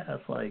the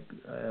past, like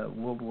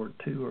World War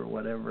II or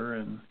whatever,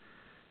 and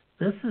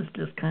this is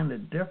just kind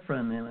of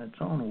different in its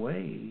own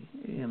way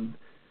in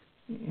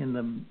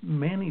the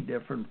many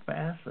different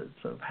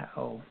facets of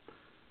how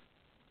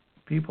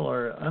people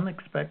are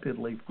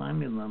unexpectedly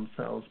finding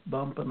themselves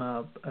bumping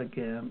up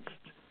against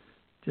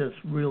just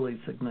really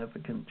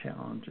significant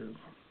challenges.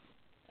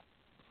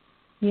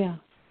 Yeah.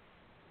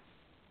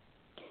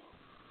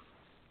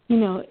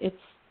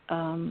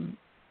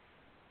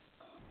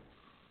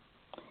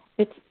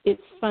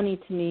 It's funny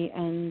to me,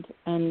 and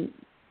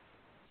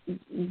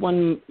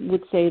one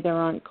would say there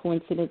aren't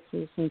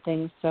coincidences and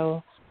things,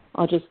 so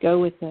I'll just go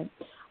with it.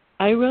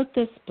 I wrote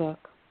this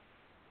book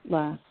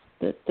last,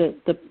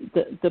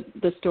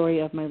 the story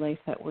of my life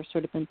that we're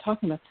sort of been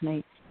talking about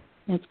tonight,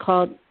 and it's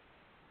called,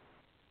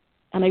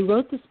 and I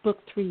wrote this book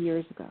 3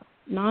 years ago,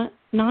 not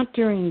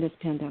during this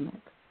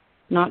pandemic,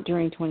 not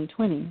during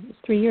 2020, it was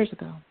 3 years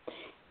ago,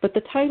 but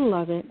the title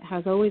of it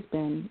has always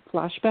been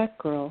Flashback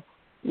Girl,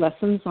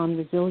 Lessons on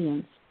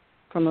Resilience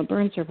from a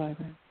Burn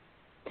Survivor.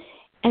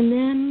 And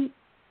then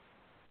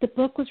the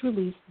book was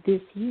released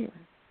this year.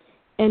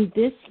 And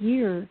this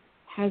year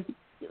has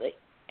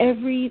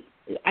every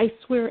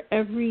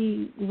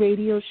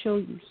radio show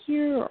you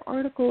hear or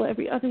article,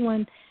 every other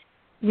one,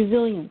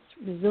 resilience.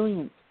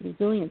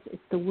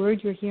 It's the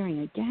word you're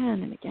hearing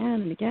again and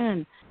again and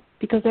again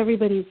because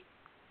everybody's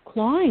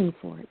clawing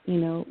for it,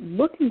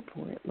 looking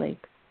for it.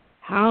 Like,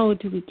 how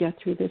do we get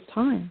through this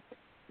time?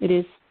 It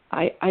is.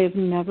 I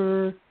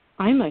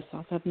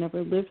myself have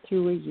never lived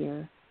through a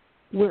year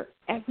where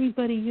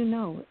everybody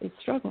is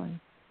struggling.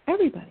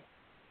 Everybody.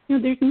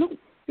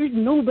 There's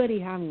nobody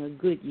having a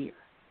good year.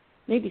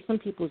 Maybe some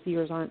people's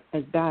years aren't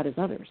as bad as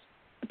others,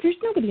 but there's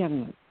nobody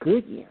having a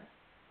good year.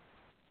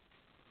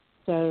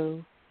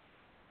 So,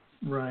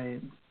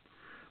 right.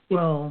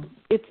 Well,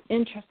 it's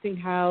interesting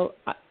how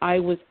I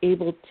was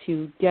able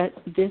to get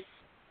this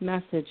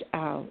message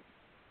out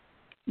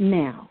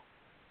now.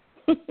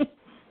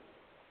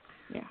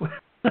 Yeah.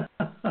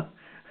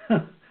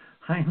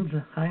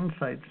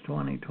 Hindsight's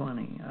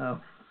 2020. Oh,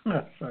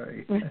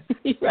 sorry.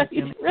 right.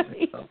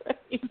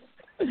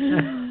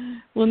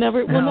 We'll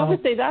never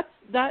say that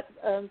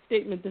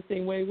statement the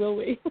same way, will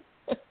we?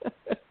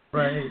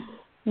 Right.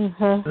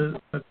 Uh-huh.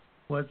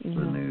 What's the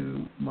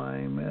new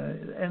mime?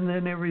 And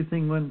then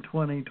everything went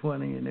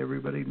 2020, and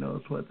everybody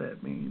knows what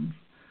that means.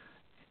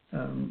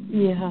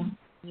 Yeah.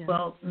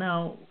 Well,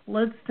 now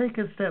let's take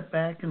a step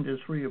back and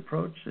just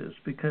reapproach this,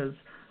 because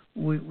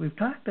we've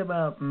talked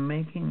about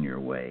making your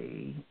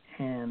way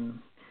and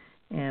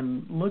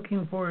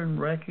looking for and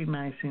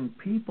recognizing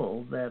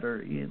people that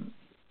are in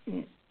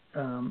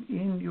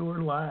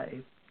your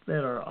life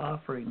that are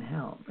offering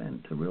help,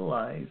 and to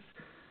realize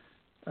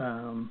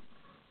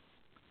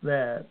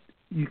that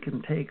you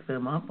can take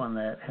them up on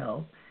that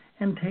help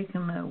and take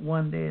them that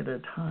one day at a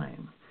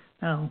time.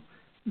 Now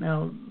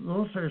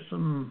those are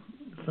some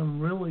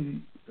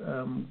really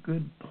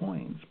good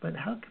points, but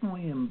how can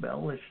we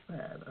embellish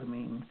that? I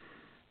mean,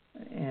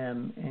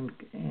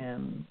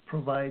 and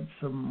provide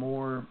some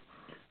more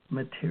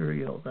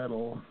material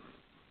that'll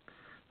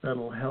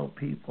help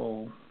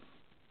people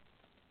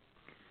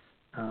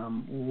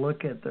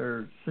look at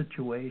their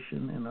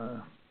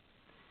situation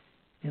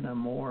in a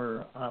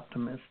more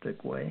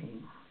optimistic way.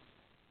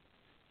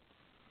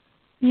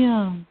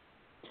 Yeah.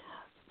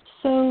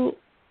 So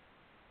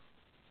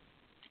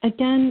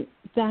again,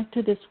 back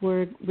to this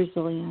word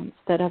resilience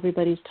that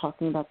everybody's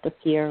talking about this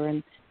year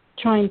and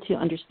trying to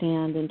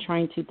understand and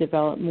trying to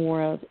develop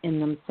more of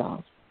in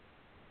themselves.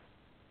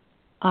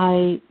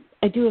 I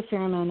do a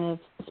fair amount of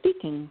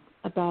speaking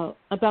about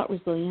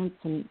resilience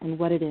and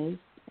what it is.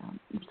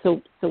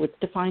 So it's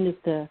defined as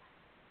the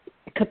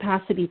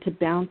capacity to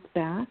bounce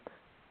back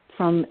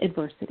from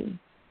adversity.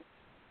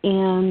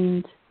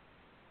 And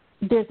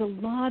there's a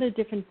lot of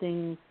different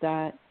things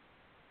that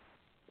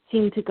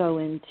seem to go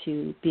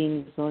into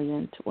being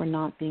resilient or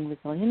not being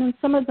resilient, and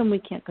some of them we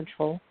can't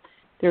control.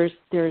 There's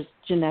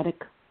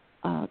genetic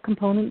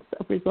components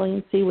of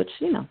resiliency, which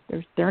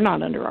they're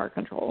not under our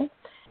control,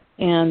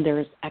 and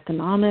there's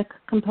economic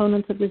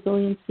components of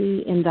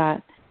resiliency in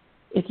that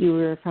if you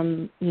were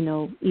from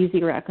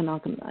easier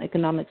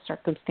economic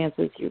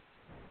circumstances, you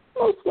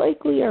most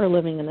likely are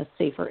living in a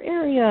safer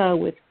area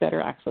with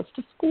better access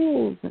to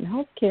schools and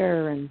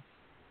healthcare and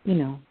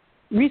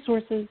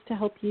resources to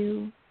help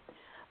you.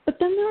 But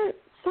then there are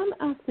some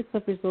aspects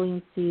of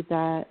resiliency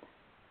that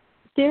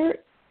they're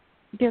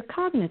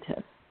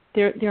cognitive.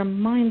 They're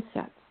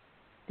mindsets.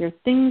 They're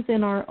things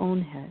in our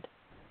own head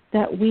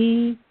that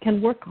we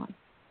can work on.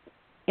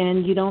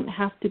 And you don't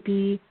have to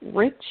be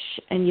rich,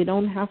 and you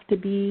don't have to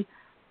be,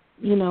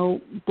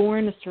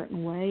 born a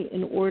certain way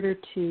in order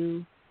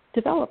to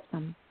develop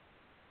them.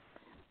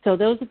 So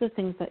those are the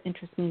things that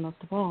interest me most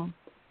of all.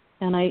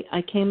 And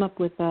I came up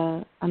with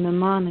a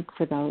mnemonic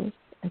for those.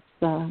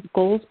 It's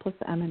goals plus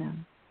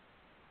M&M.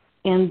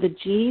 And the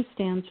G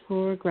stands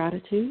for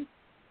gratitude.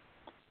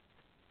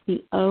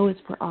 The O is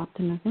for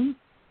optimism.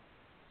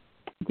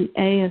 The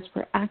A is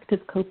for active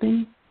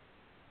coping.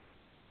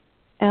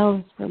 L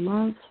is for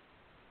love.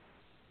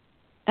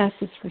 S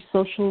is for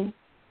social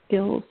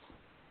skills.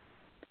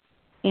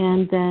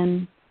 And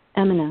then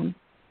M&M,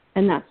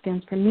 and that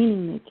stands for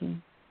meaning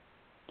making.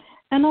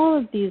 And all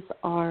of these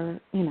are,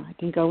 I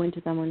can go into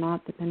them or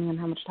not depending on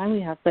how much time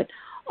we have, but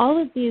all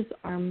of these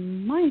are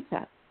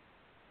mindsets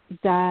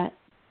that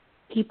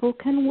people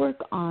can work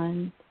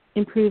on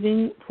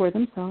improving for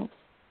themselves.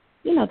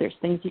 There's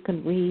things you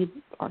can read,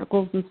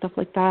 articles and stuff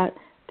like that.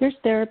 There's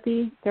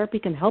therapy. Therapy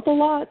can help a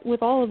lot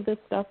with all of this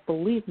stuff,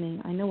 believe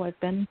me. I know I've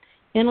been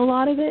in a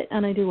lot of it,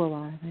 and I do a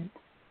lot of it.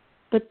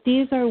 But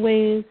these are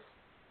ways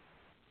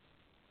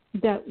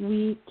that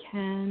we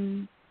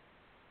can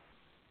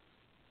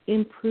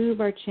improve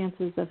our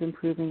chances of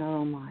improving our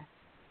own lives.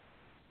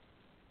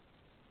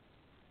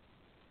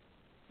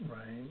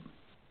 Right.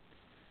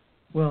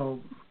 Well,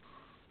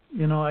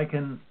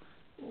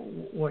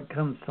 what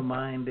comes to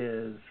mind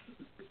is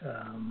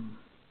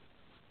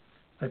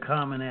a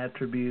common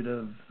attribute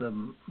of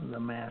the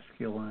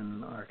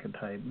masculine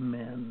archetype,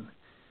 men.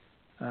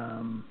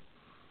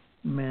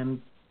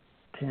 Men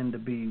tend to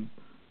be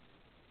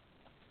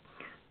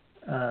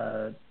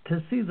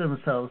to see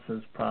themselves as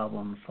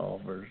problem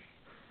solvers,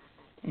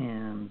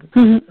 and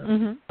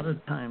a lot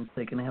of times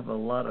they can have a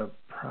lot of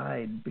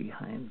pride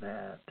behind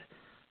that,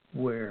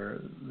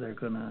 where they're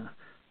gonna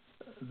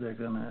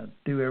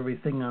do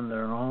everything on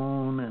their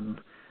own, and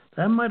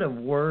that might have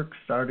worked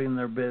starting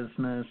their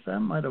business. That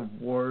might have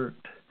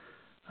worked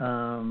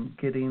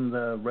getting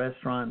the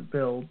restaurant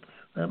built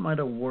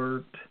have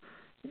worked,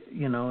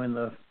 in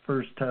the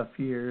first tough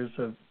years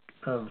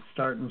of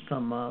starting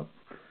some up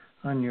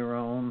on your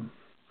own.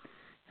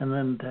 And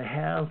then to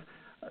have,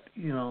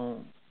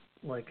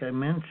 like I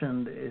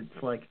mentioned,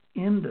 it's like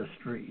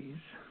industries.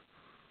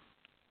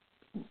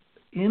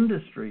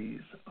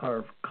 Industries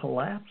are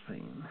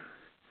collapsing,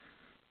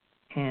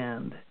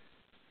 and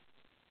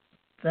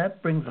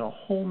that brings a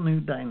whole new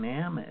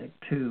dynamic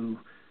to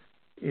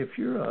if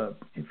you're a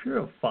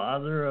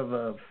father of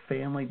a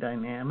family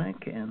dynamic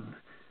and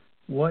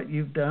what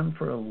you've done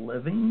for a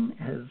living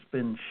has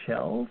been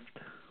shelved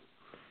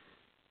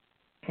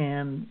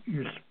and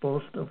you're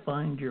supposed to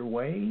find your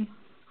way.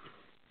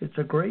 It's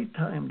a great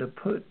time to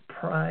put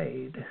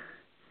pride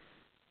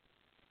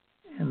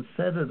and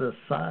set it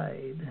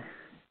aside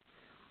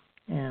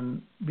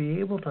and be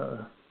able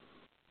to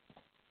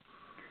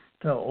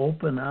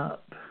open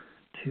up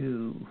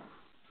to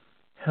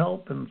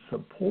help and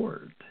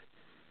support,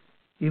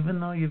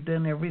 even though you've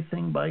done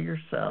everything by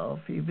yourself,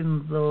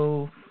 even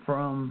though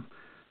from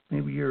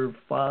maybe your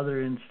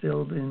father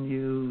instilled in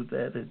you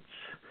that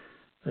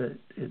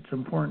it's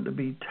important to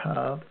be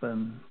tough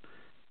and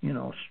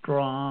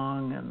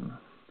strong,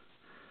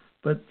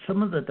 but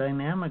some of the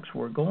dynamics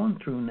we're going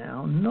through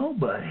now,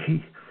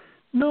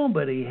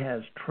 nobody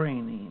has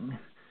training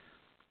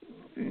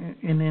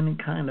in any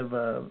kind of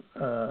a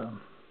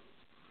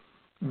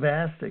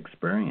vast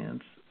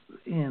experience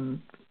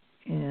in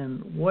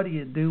what do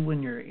you do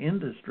when your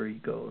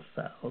industry goes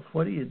south?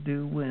 What do you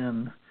do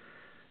when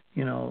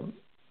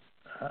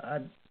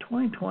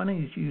 2020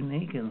 is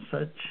unique in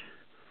such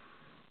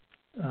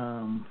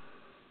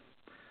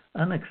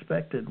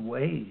unexpected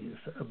ways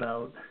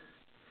about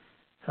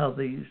how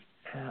the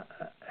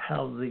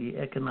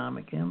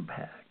economic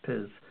impact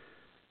has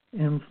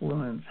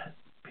influenced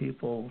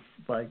people's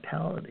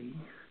vitality.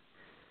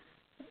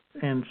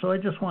 And so I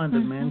just wanted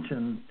to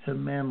mention to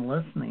men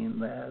listening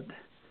that,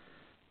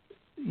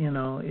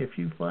 if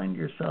you find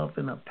yourself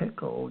in a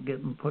pickle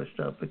getting pushed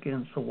up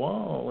against the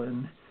wall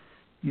and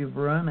you've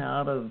run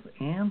out of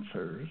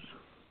answers,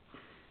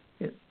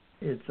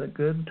 it's a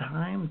good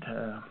time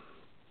to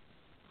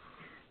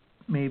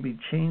maybe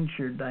change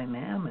your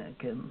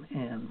dynamic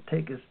and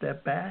take a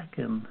step back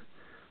and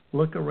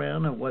look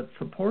around at what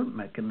support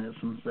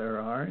mechanisms there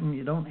are. And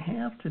you don't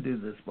have to do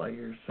this by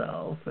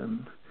yourself.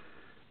 And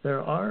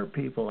there are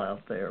people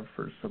out there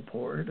for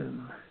support.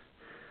 And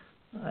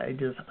I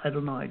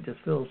don't know, I just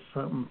feel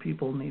some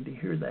people need to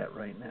hear that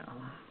right now.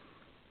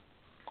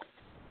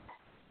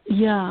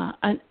 Yeah,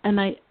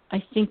 and I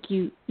think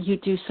you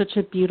do such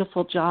a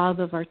beautiful job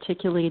of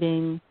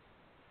articulating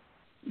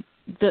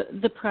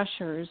the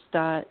pressures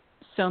that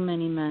so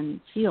many men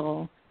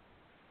feel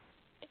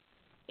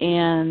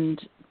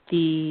and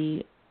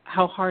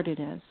how hard it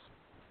is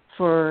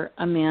for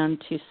a man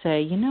to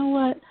say, you know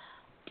what,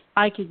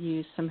 I could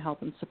use some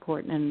help and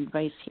support and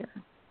advice here.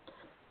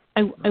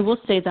 I will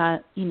say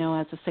that,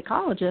 as a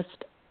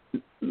psychologist,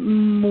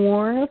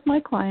 more of my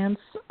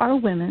clients are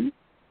women.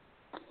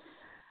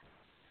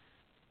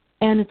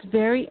 And it's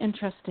very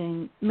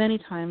interesting many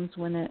times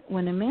when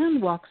a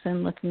man walks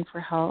in looking for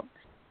help,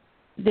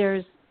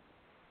 there's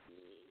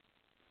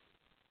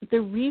the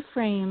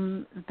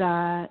reframe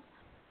that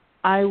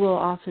I will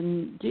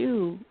often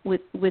do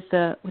with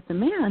the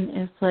man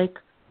is like,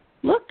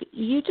 look,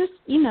 you just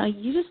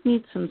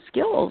need some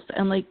skills,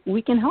 and like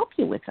we can help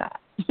you with that.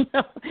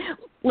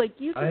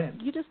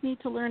 You just need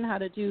to learn how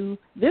to do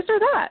this or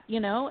that,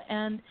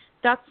 and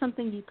that's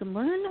something you can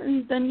learn,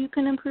 and then you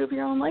can improve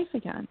your own life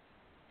again.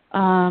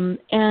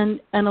 And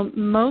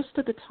most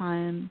of the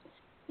time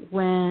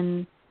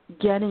when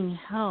getting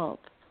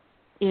help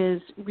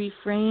is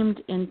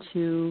reframed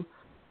into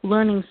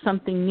learning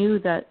something new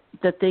that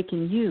they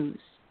can use,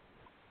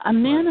 a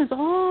man is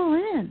all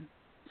in.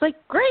 It's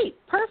like, great,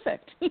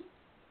 perfect.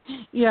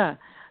 Yeah.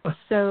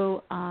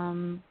 So,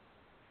 am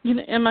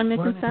I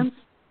making sense?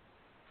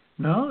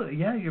 No,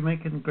 yeah, you're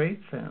making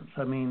great sense.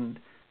 I mean,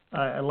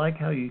 I like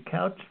how you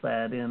couch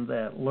that in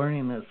that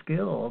learning a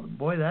skill.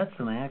 Boy, that's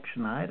an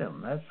action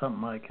item. That's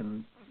something I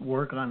can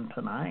work on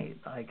tonight.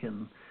 I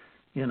can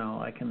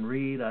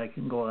read. I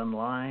can go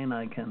online.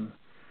 I can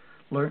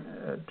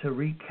learn to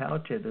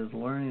recouch it as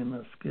learning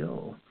a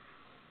skill.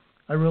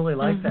 I really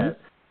like that.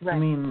 Right. I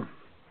mean,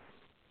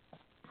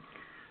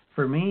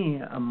 for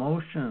me,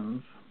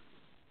 emotions,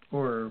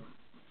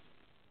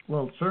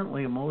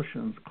 certainly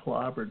emotions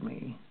clobbered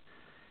me,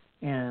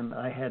 and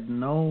I had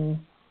no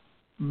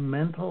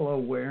mental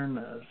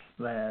awareness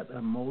that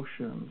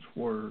emotions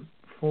were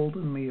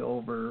folding me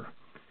over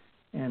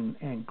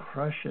and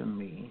crushing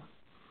me.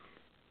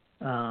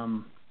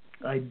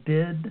 I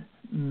did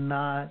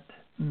not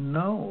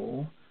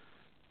know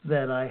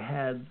that I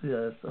had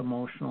this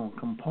emotional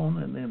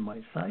component in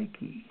my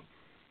psyche,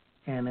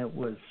 and it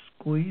was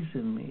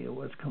squeezing me, it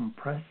was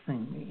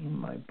compressing me.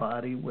 My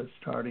body was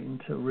starting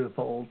to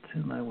revolt,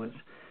 and I was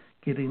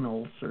getting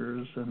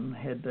ulcers and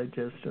had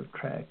digestive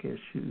tract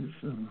issues,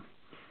 and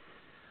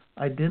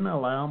I didn't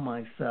allow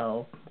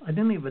myself, I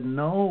didn't even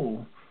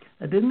know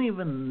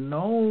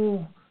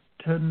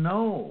to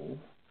know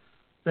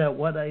that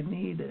what I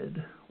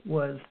needed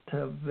was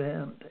to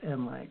vent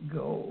and let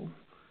go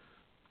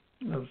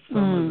of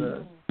some of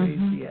the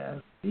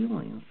crazy-ass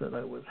feelings that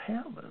I was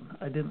having.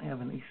 I didn't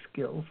have any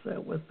skill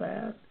set with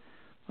that.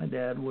 My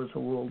dad was a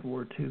World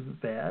War II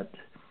vet,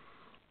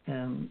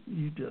 and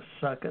you just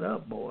suck it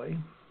up, boy.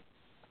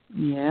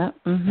 Yeah.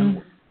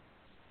 And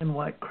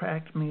what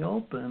cracked me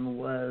open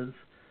was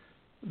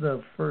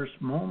the first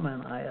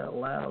moment I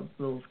allowed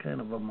those kind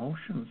of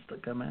emotions to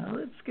come out.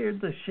 It scared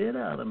the shit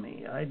out of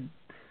me.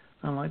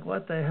 I'm like,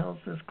 what the hell's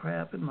this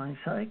crap in my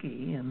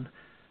psyche? And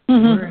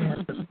where has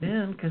it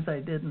been? Because I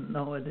didn't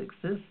know it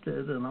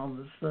existed, and all of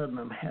a sudden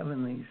I'm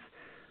having these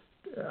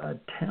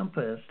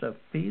tempest of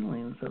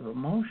feelings, of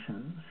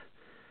emotions.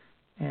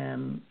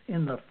 And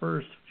in the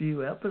first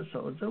few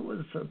episodes, it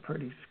was a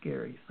pretty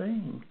scary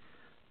thing.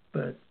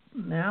 But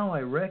now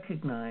I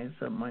recognize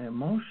that my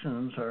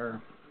emotions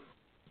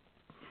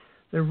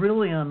they're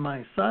really on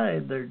my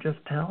side. They're just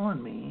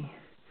telling me,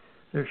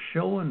 they're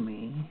showing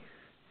me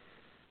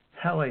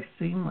how I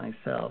see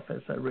myself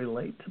as I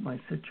relate to my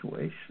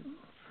situations.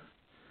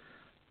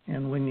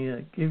 And when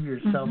you give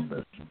yourself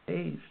the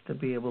space to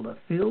be able to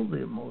feel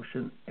the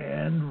emotion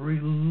and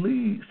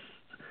release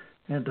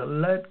and to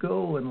let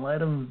go and let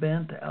them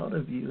vent out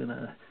of you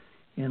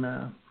in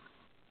a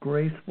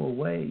graceful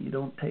way, you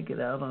don't take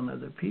it out on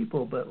other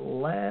people, but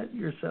let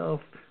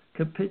yourself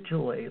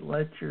capitulate.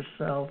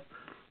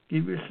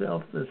 Give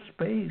yourself the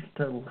space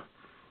to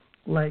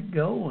let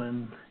go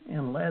and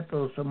let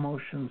those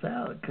emotions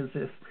out. Because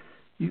if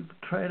you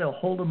try to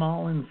hold them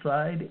all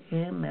inside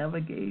and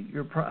navigate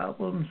your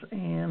problems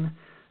and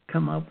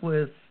come up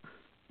with,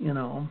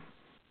 you're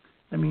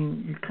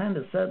kind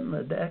of setting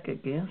the deck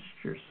against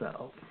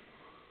yourself.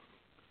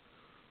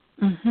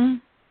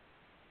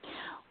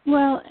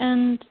 Well,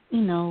 and,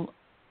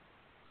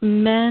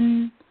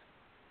 men,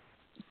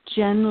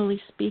 generally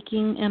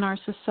speaking, in our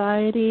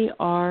society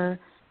are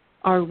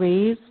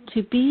raised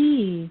to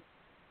be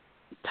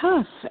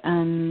tough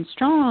and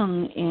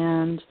strong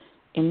and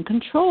in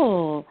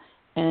control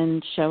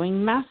and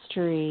showing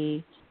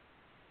mastery.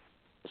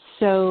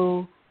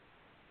 So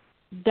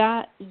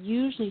that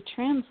usually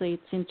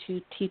translates into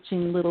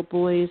teaching little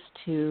boys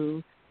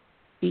to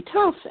be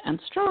tough and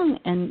strong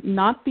and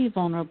not be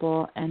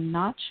vulnerable and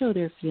not show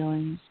their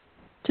feelings,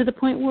 to the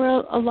point where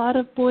a lot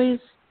of boys,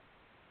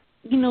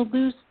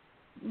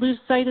 lose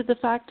sight of the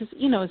fact, as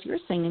you're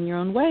saying in your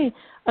own way,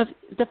 of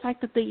the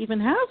fact that they even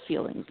have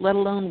feelings, let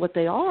alone what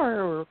they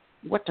are or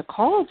what to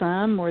call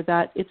them, or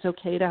that it's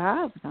okay to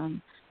have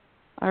them.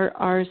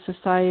 Our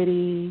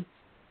society,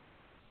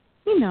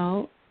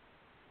 I'm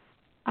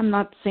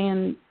not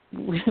saying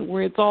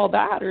where it's all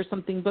bad or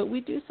something, but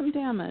we do some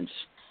damage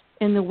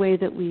in the way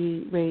that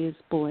we raise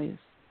boys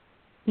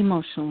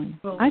emotionally,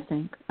 I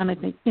think. And I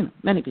think,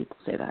 many people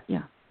say that,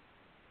 yeah.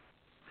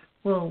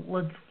 Well,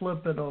 let's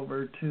flip it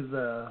over to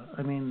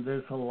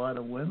there's a lot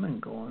of women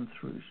going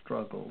through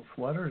struggles.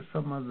 What are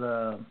some of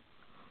the,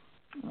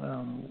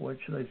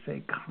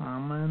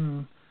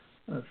 common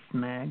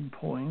snag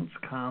points,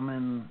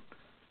 common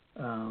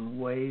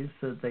ways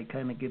that they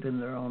kind of get in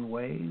their own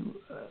way?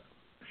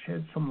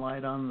 Shed some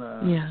light on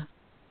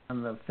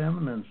the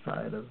feminine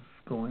side of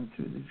going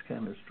through these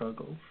kind of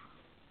struggles.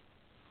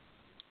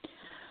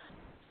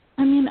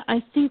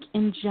 I think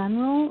in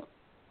general,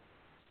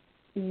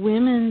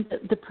 women,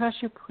 the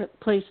pressure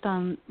placed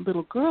on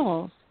little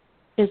girls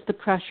is the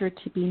pressure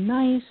to be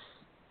nice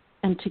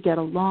and to get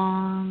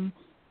along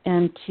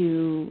and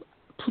to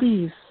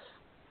please.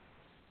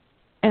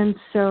 And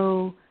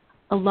so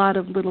a lot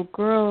of little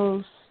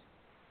girls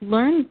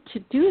learn to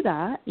do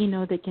that.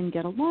 They can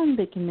get along,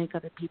 they can make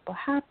other people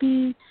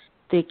happy,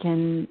 they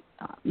can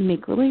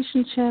make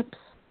relationships,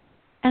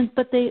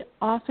 but they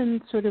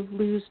often sort of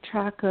lose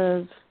track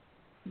of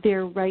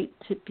their right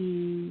to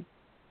be,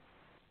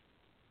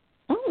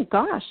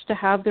 to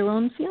have their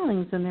own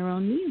feelings and their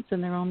own needs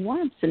and their own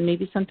wants, and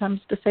maybe sometimes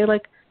to say,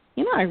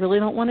 I really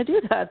don't want to do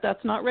that.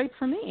 That's not right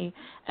for me.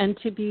 And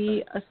to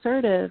be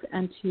assertive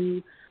and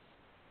to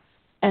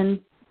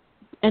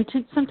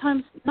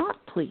sometimes not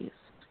please,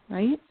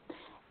 right?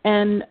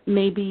 And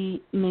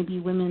maybe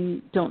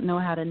women don't know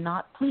how to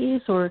not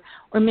please, or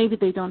maybe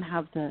they don't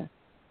have the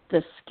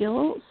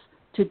skills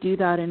to do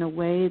that in a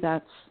way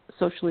that's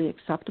socially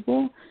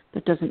acceptable,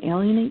 that doesn't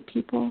alienate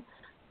people.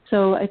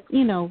 So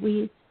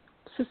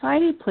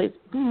society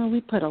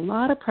we put a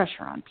lot of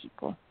pressure on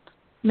people,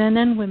 men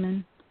and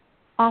women,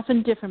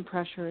 often different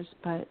pressures,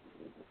 but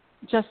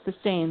just the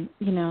same.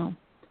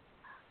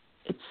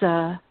 It's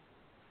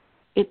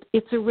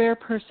a rare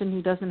person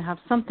who doesn't have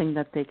something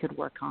that they could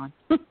work on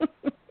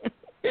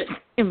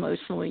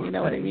emotionally. You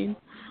know what I mean?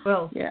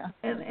 Well, yeah.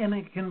 And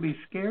it can be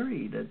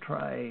scary to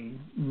try.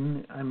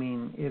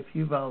 If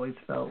you've always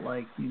felt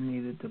like you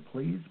needed to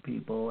please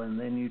people, and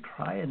then you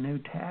try a new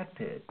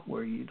tactic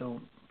where you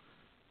don't,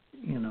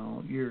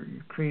 you're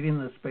creating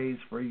the space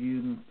for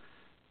you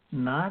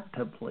not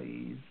to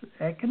please,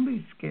 it can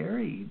be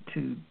scary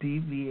to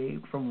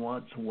deviate from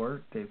what's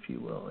worked, if you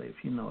will, if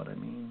you know what I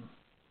mean.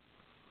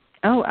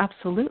 Oh,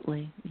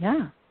 absolutely.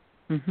 Yeah.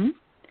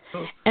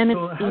 And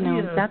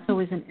it's, that's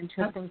always an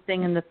interesting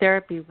thing in the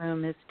therapy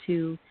room, is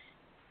to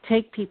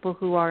take people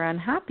who are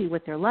unhappy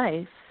with their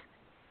life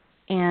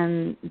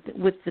and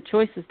with the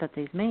choices that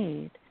they've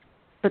made,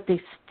 but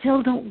they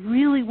still don't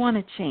really want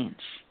to change,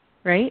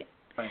 right?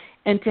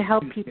 And to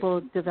help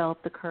people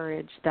develop the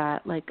courage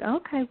that, like,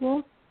 okay,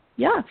 well,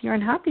 yeah, if you're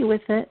unhappy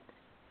with it,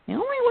 the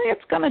only way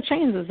it's going to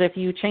change is if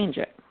you change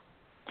it.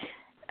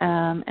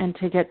 And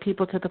to get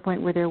people to the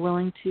point where they're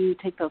willing to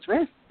take those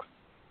risks.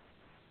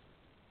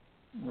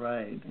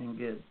 Right, and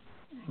get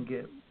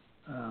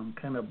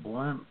kind of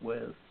blunt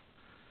with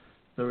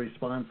the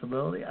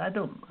responsibility. I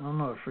don't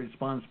know if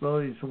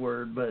responsibility is a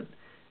word, but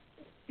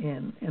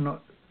when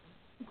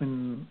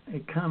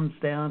it comes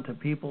down to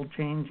people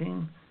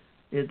changing,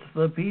 it's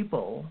the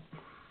people,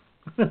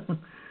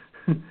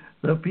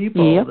 the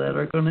people that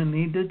are going to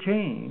need to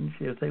change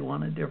if they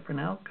want a different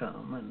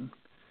outcome, and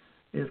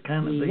it's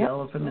kind of the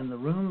elephant in the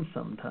room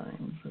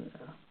sometimes.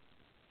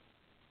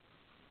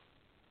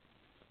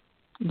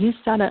 You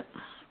said it.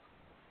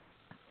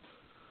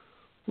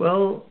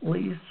 Well,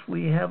 Lise,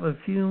 we have a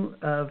few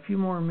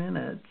more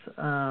minutes.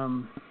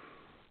 I've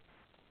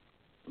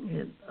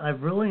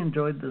really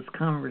enjoyed this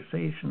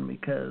conversation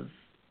because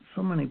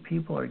so many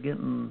people are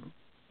getting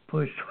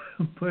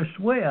pushed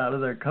way out of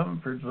their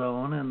comfort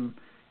zone, and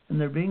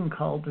they're being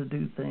called to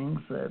do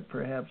things that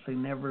perhaps they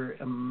never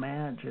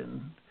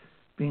imagined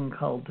being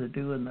called to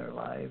do in their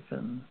life.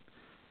 And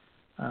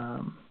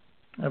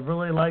I've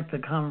really liked the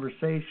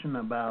conversation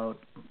about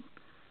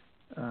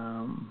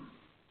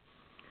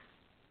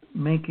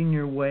making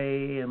your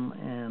way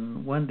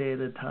and one day at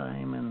a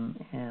time,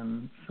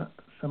 and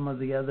some of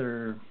the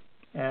other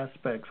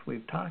aspects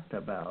we've talked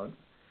about.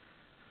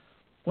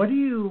 What do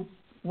you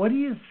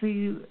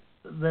see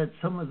that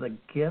some of the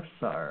gifts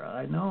are?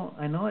 I know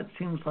it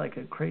seems like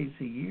a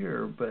crazy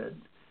year, but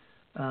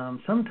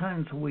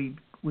sometimes we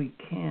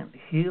can't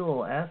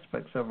heal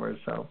aspects of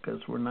ourselves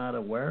because we're not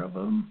aware of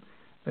them.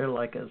 They're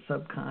like a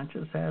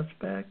subconscious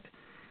aspect.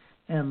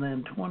 And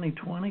then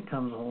 2020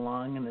 comes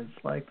along, and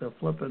it's like the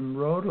flippin'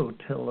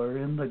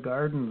 rototiller in the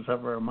gardens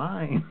of our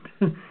mind,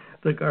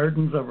 the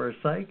gardens of our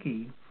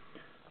psyche.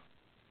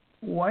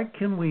 What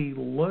can we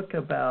look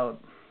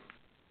about?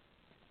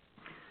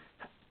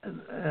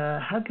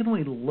 How can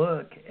we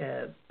look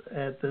at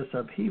this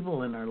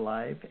upheaval in our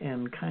life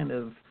and kind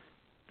of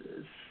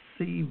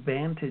see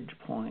vantage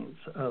points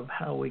of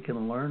how we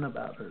can learn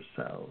about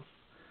ourselves,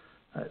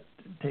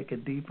 take a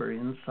deeper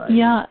insight?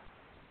 Yeah.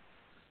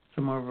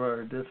 Some of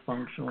our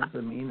dysfunctional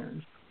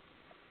demeanors.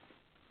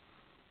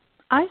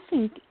 I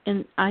think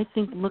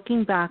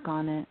looking back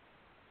on it,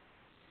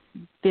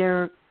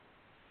 there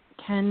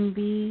can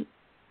be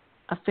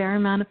a fair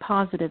amount of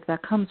positive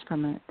that comes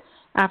from it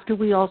after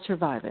we all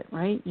survive it,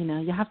 right? You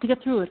know, you have to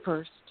get through it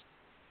first,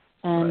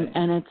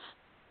 and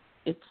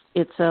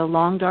it's a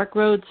long dark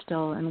road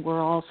still, and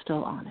we're all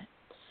still on it.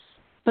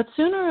 But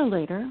sooner or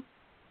later,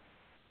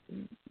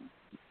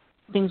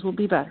 things will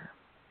be better,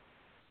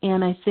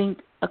 and I think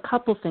a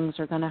couple things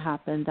are going to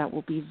happen that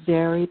will be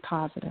very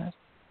positive.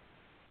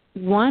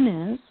 One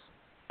is,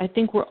 I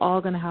think we're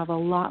all going to have a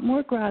lot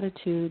more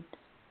gratitude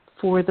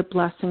for the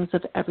blessings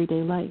of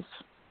everyday life.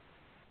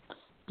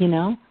 You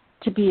know,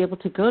 to be able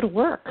to go to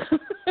work,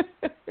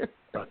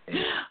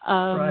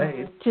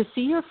 to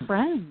see your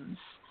friends,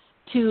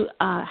 to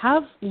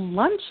have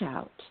lunch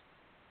out,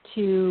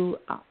 to,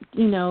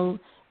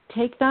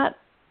 take that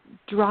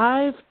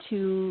drive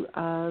to,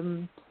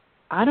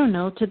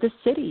 to the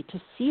city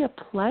to see a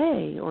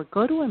play or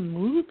go to a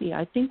movie.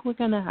 I think we're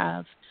going to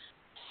have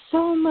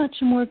so much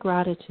more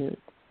gratitude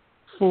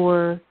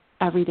for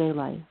everyday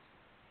life.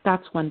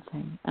 That's one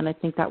thing, and I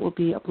think that will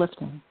be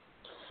uplifting.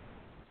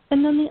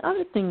 And then the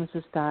other thing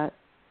is that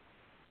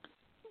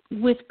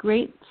with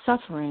great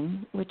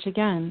suffering, which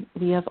again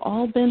we have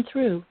all been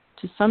through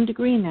to some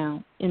degree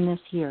now in this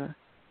year,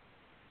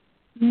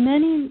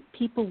 many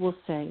people will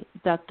say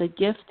that the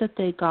gift that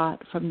they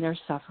got from their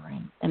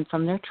suffering and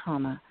from their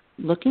trauma,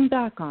 looking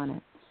back on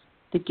it,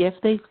 the gift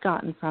they've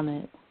gotten from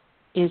it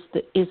is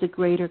a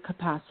greater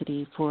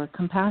capacity for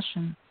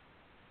compassion.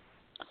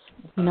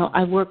 You know,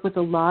 I work with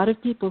a lot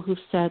of people who've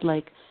said,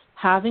 like,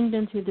 having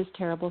been through this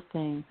terrible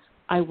thing,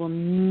 I will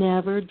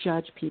never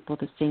judge people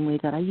the same way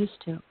that I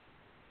used to.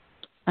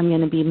 I'm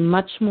going to be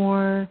much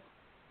more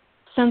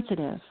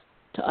sensitive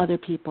to other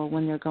people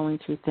when they're going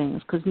through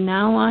things because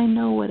now I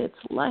know what it's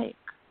like.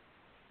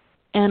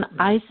 And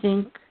I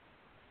think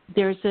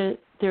there's a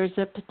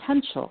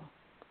potential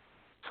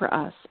for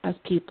us as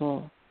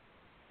people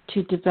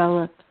to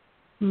develop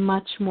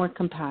much more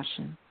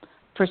compassion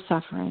for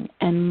suffering.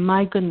 And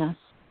my goodness,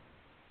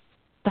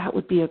 that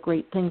would be a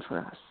great thing for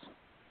us.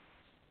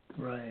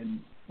 Right.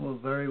 Well,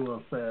 very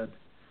well said.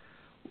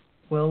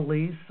 Well,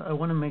 Lise, I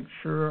want to make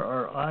sure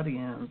our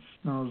audience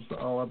knows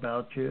all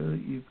about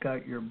you. You've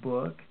got your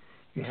book.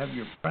 You have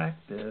your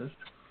practice.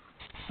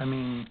 I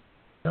mean,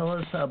 tell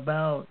us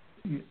about,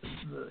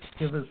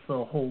 give us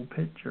the whole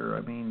picture.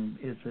 I mean,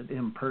 is it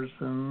in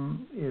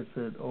person? Is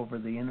it over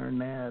the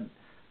internet?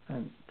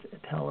 And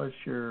tell us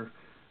your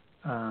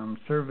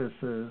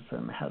services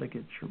and how to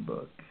get your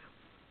book.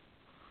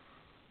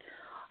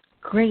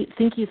 Great.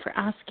 Thank you for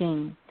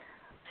asking.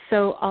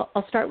 So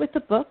I'll start with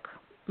the book.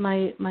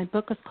 My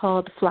book is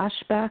called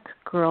Flashback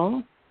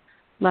Girl,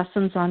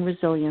 Lessons on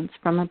Resilience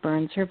from a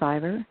Burn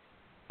Survivor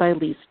by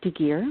Lise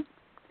Deguire.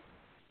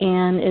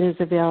 And it is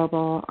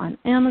available on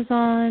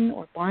Amazon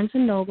or Barnes &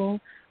 Noble,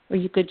 or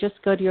you could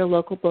just go to your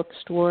local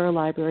bookstore or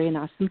library and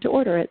ask them to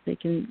order it. They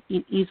can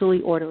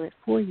easily order it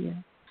for you.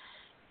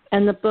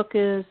 And the book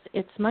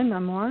it's my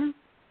memoir,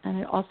 and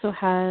it also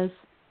has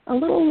a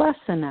little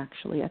lesson,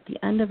 actually, at the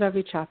end of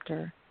every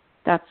chapter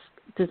that's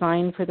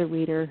designed for the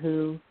reader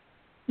who,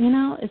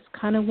 is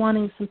kind of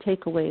wanting some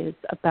takeaways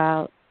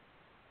about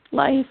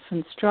life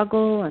and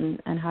struggle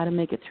and how to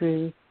make it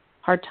through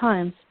hard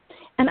times.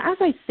 And as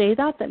I say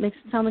that makes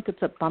it sound like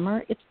it's a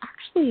bummer. It's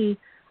actually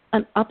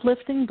an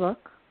uplifting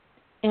book,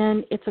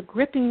 and it's a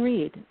gripping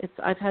read.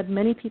 I've had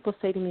many people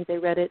say to me they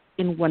read it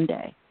in one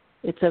day.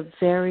 It's a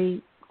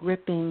very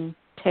gripping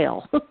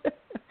tale.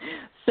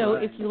 So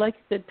Right. If you like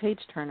a good page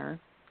turner,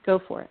 go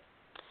for it.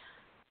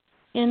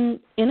 In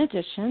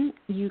addition,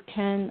 you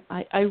can.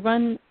 I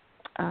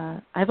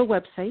have a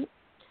website,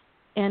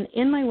 and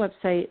in my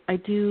website I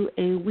do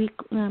a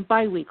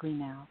bi-weekly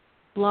now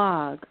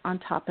blog on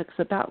topics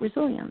about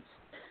resilience.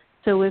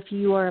 So if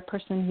you are a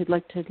person who'd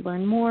like to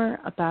learn more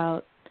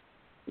about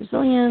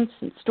resilience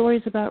and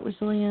stories about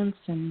resilience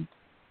and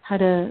how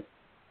to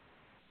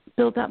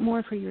build that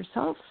more for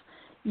yourself,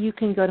 you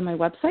can go to my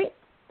website,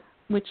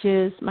 which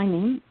is my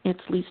name.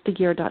 It's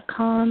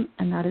lisedeguire.com,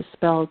 and that is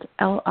spelled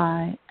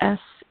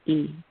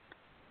LiseDeguire,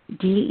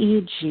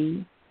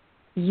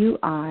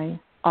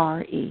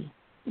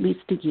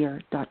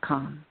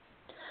 lisedeguire.com.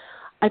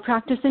 I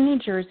practice in New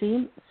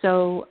Jersey,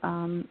 so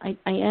I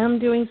am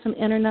doing some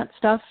internet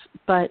stuff,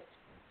 but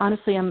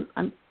honestly, I'm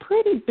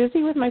pretty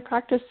busy with my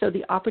practice, so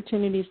the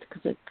opportunities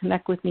to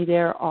connect with me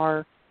they're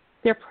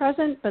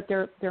present, but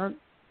they're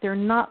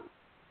not.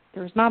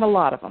 There's not a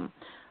lot of them.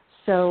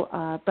 So,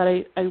 but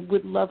I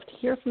would love to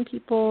hear from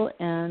people,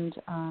 and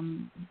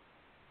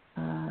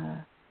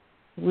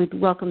we'd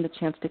welcome the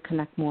chance to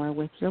connect more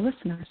with your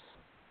listeners.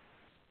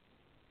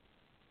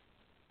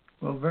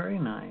 Well, very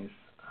nice.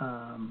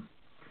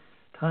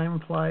 Time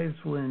flies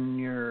when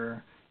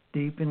you're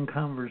deep in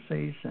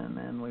conversation,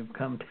 and we've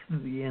come to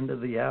the end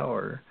of the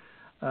hour.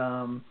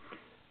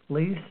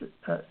 Lise,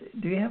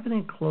 do you have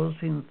any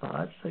closing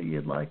thoughts that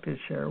you'd like to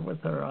share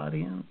with our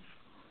audience?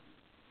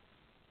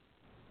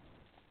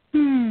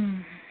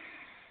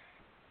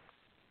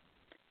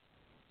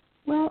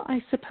 Well,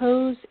 I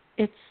suppose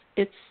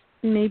it's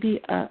maybe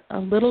a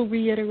little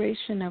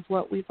reiteration of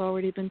what we've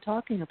already been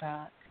talking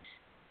about,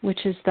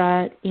 which is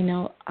that,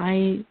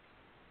 I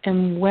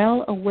am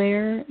well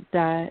aware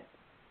that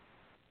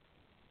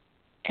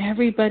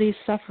everybody's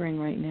suffering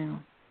right now.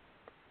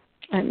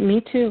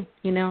 Me too.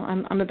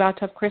 I'm about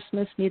to have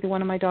Christmas. Neither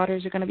one of my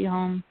daughters are going to be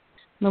home.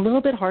 I'm a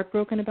little bit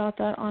heartbroken about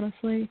that,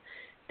 honestly.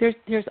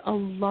 There's a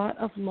lot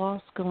of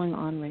loss going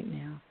on right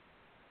now.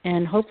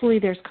 And hopefully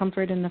there's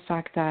comfort in the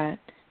fact that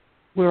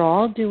we're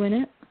all doing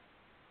it.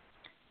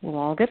 We'll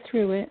all get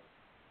through it.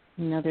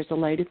 There's a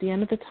light at the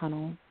end of the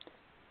tunnel.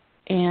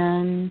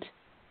 And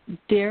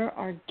there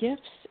are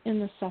gifts in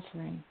the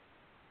suffering.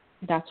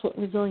 That's what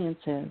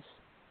resilience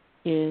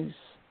is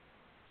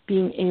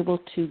being able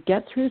to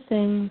get through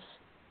things,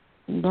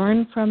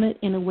 learn from it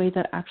in a way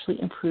that actually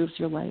improves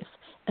your life.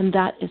 And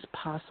that is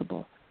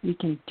possible. We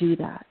can do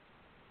that.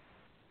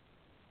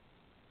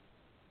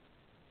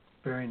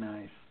 Very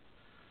nice.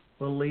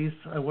 Well, Lise,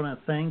 I want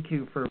to thank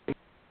you for being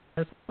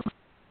with us.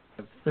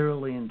 I've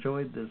thoroughly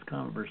enjoyed this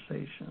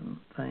conversation.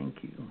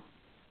 Thank you.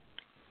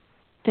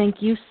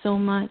 Thank you so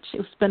much.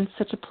 It's been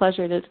such a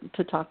pleasure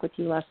to talk with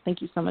you, Les.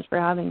 Thank you so much for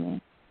having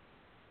me.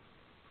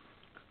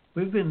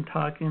 We've been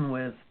talking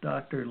with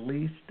Dr.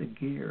 Lise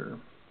Deguire,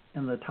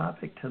 and the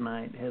topic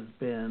tonight has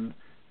been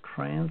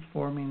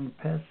transforming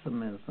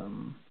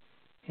pessimism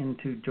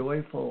into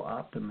joyful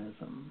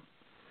optimism.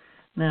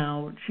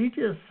 Now, she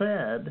just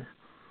said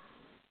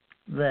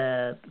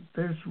that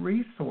there's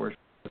resources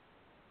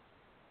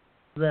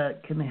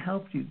that can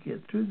help you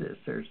get through this.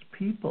 There's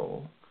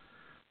people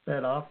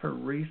that offer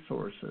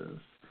resources,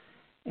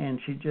 and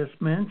she just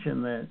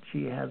mentioned that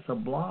she has a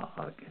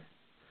blog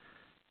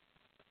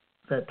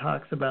that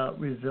talks about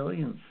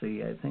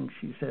resiliency. I think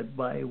she said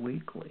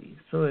bi-weekly.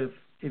 So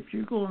if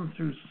you're going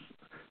through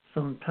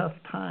some tough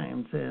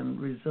times, and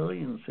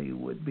resiliency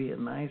would be a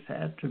nice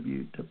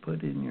attribute to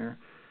put in your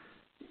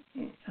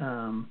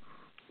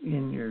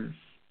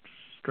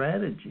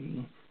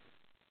strategy,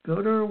 go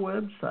to her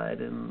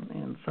website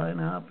and sign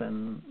up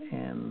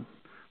and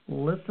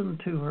listen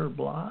to her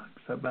blogs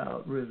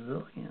about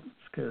resilience,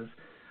 because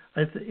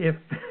if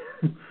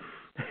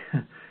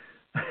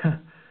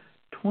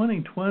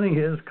 2020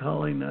 is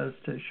calling us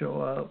to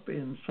show up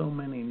in so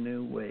many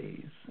new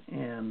ways,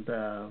 and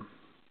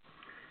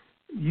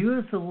you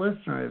as a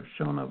listener have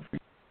shown up.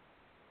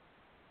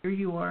 Here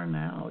you are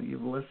now.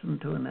 You've listened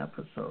to an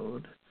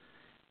episode,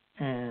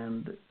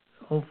 and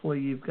hopefully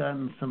you've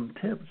gotten some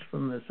tips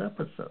from this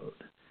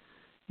episode.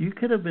 You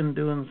could have been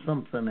doing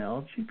something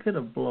else. You could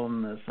have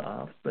blown this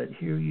off, but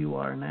here you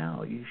are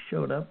now. You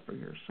showed up for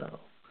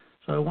yourself.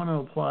 So I want to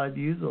applaud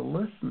you, the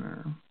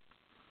listener,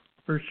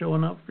 for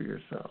showing up for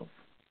yourself.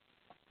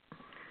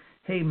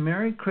 Hey,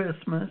 Merry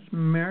Christmas,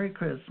 Merry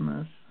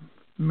Christmas,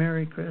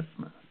 Merry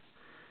Christmas.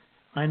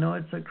 I know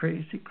it's a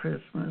crazy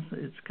Christmas.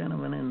 It's kind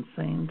of an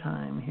insane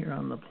time here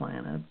on the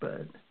planet,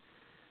 but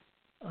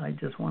I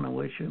just want to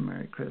wish you a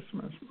Merry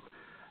Christmas.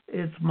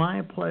 It's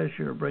my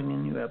pleasure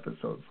bringing you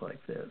episodes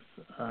like this.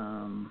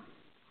 I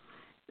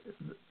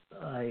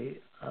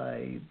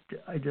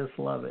just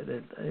love it.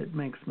 It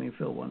makes me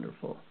feel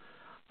wonderful.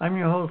 I'm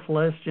your host,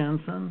 Les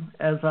Jensen.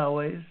 As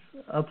always,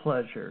 a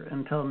pleasure.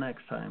 Until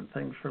next time,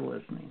 thanks for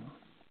listening.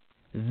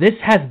 This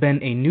has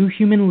been a New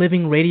Human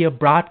Living radio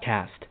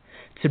broadcast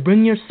to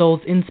bring your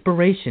soul's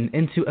inspiration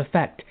into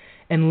effect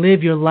and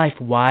live your life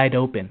wide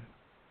open.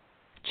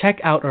 Check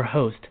out our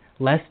host,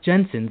 Les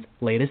Jensen's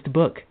latest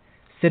book,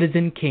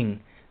 Citizen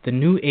King, The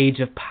New Age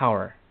of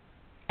Power,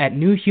 at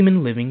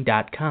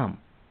newhumanliving.com.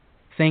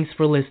 Thanks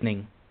for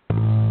listening.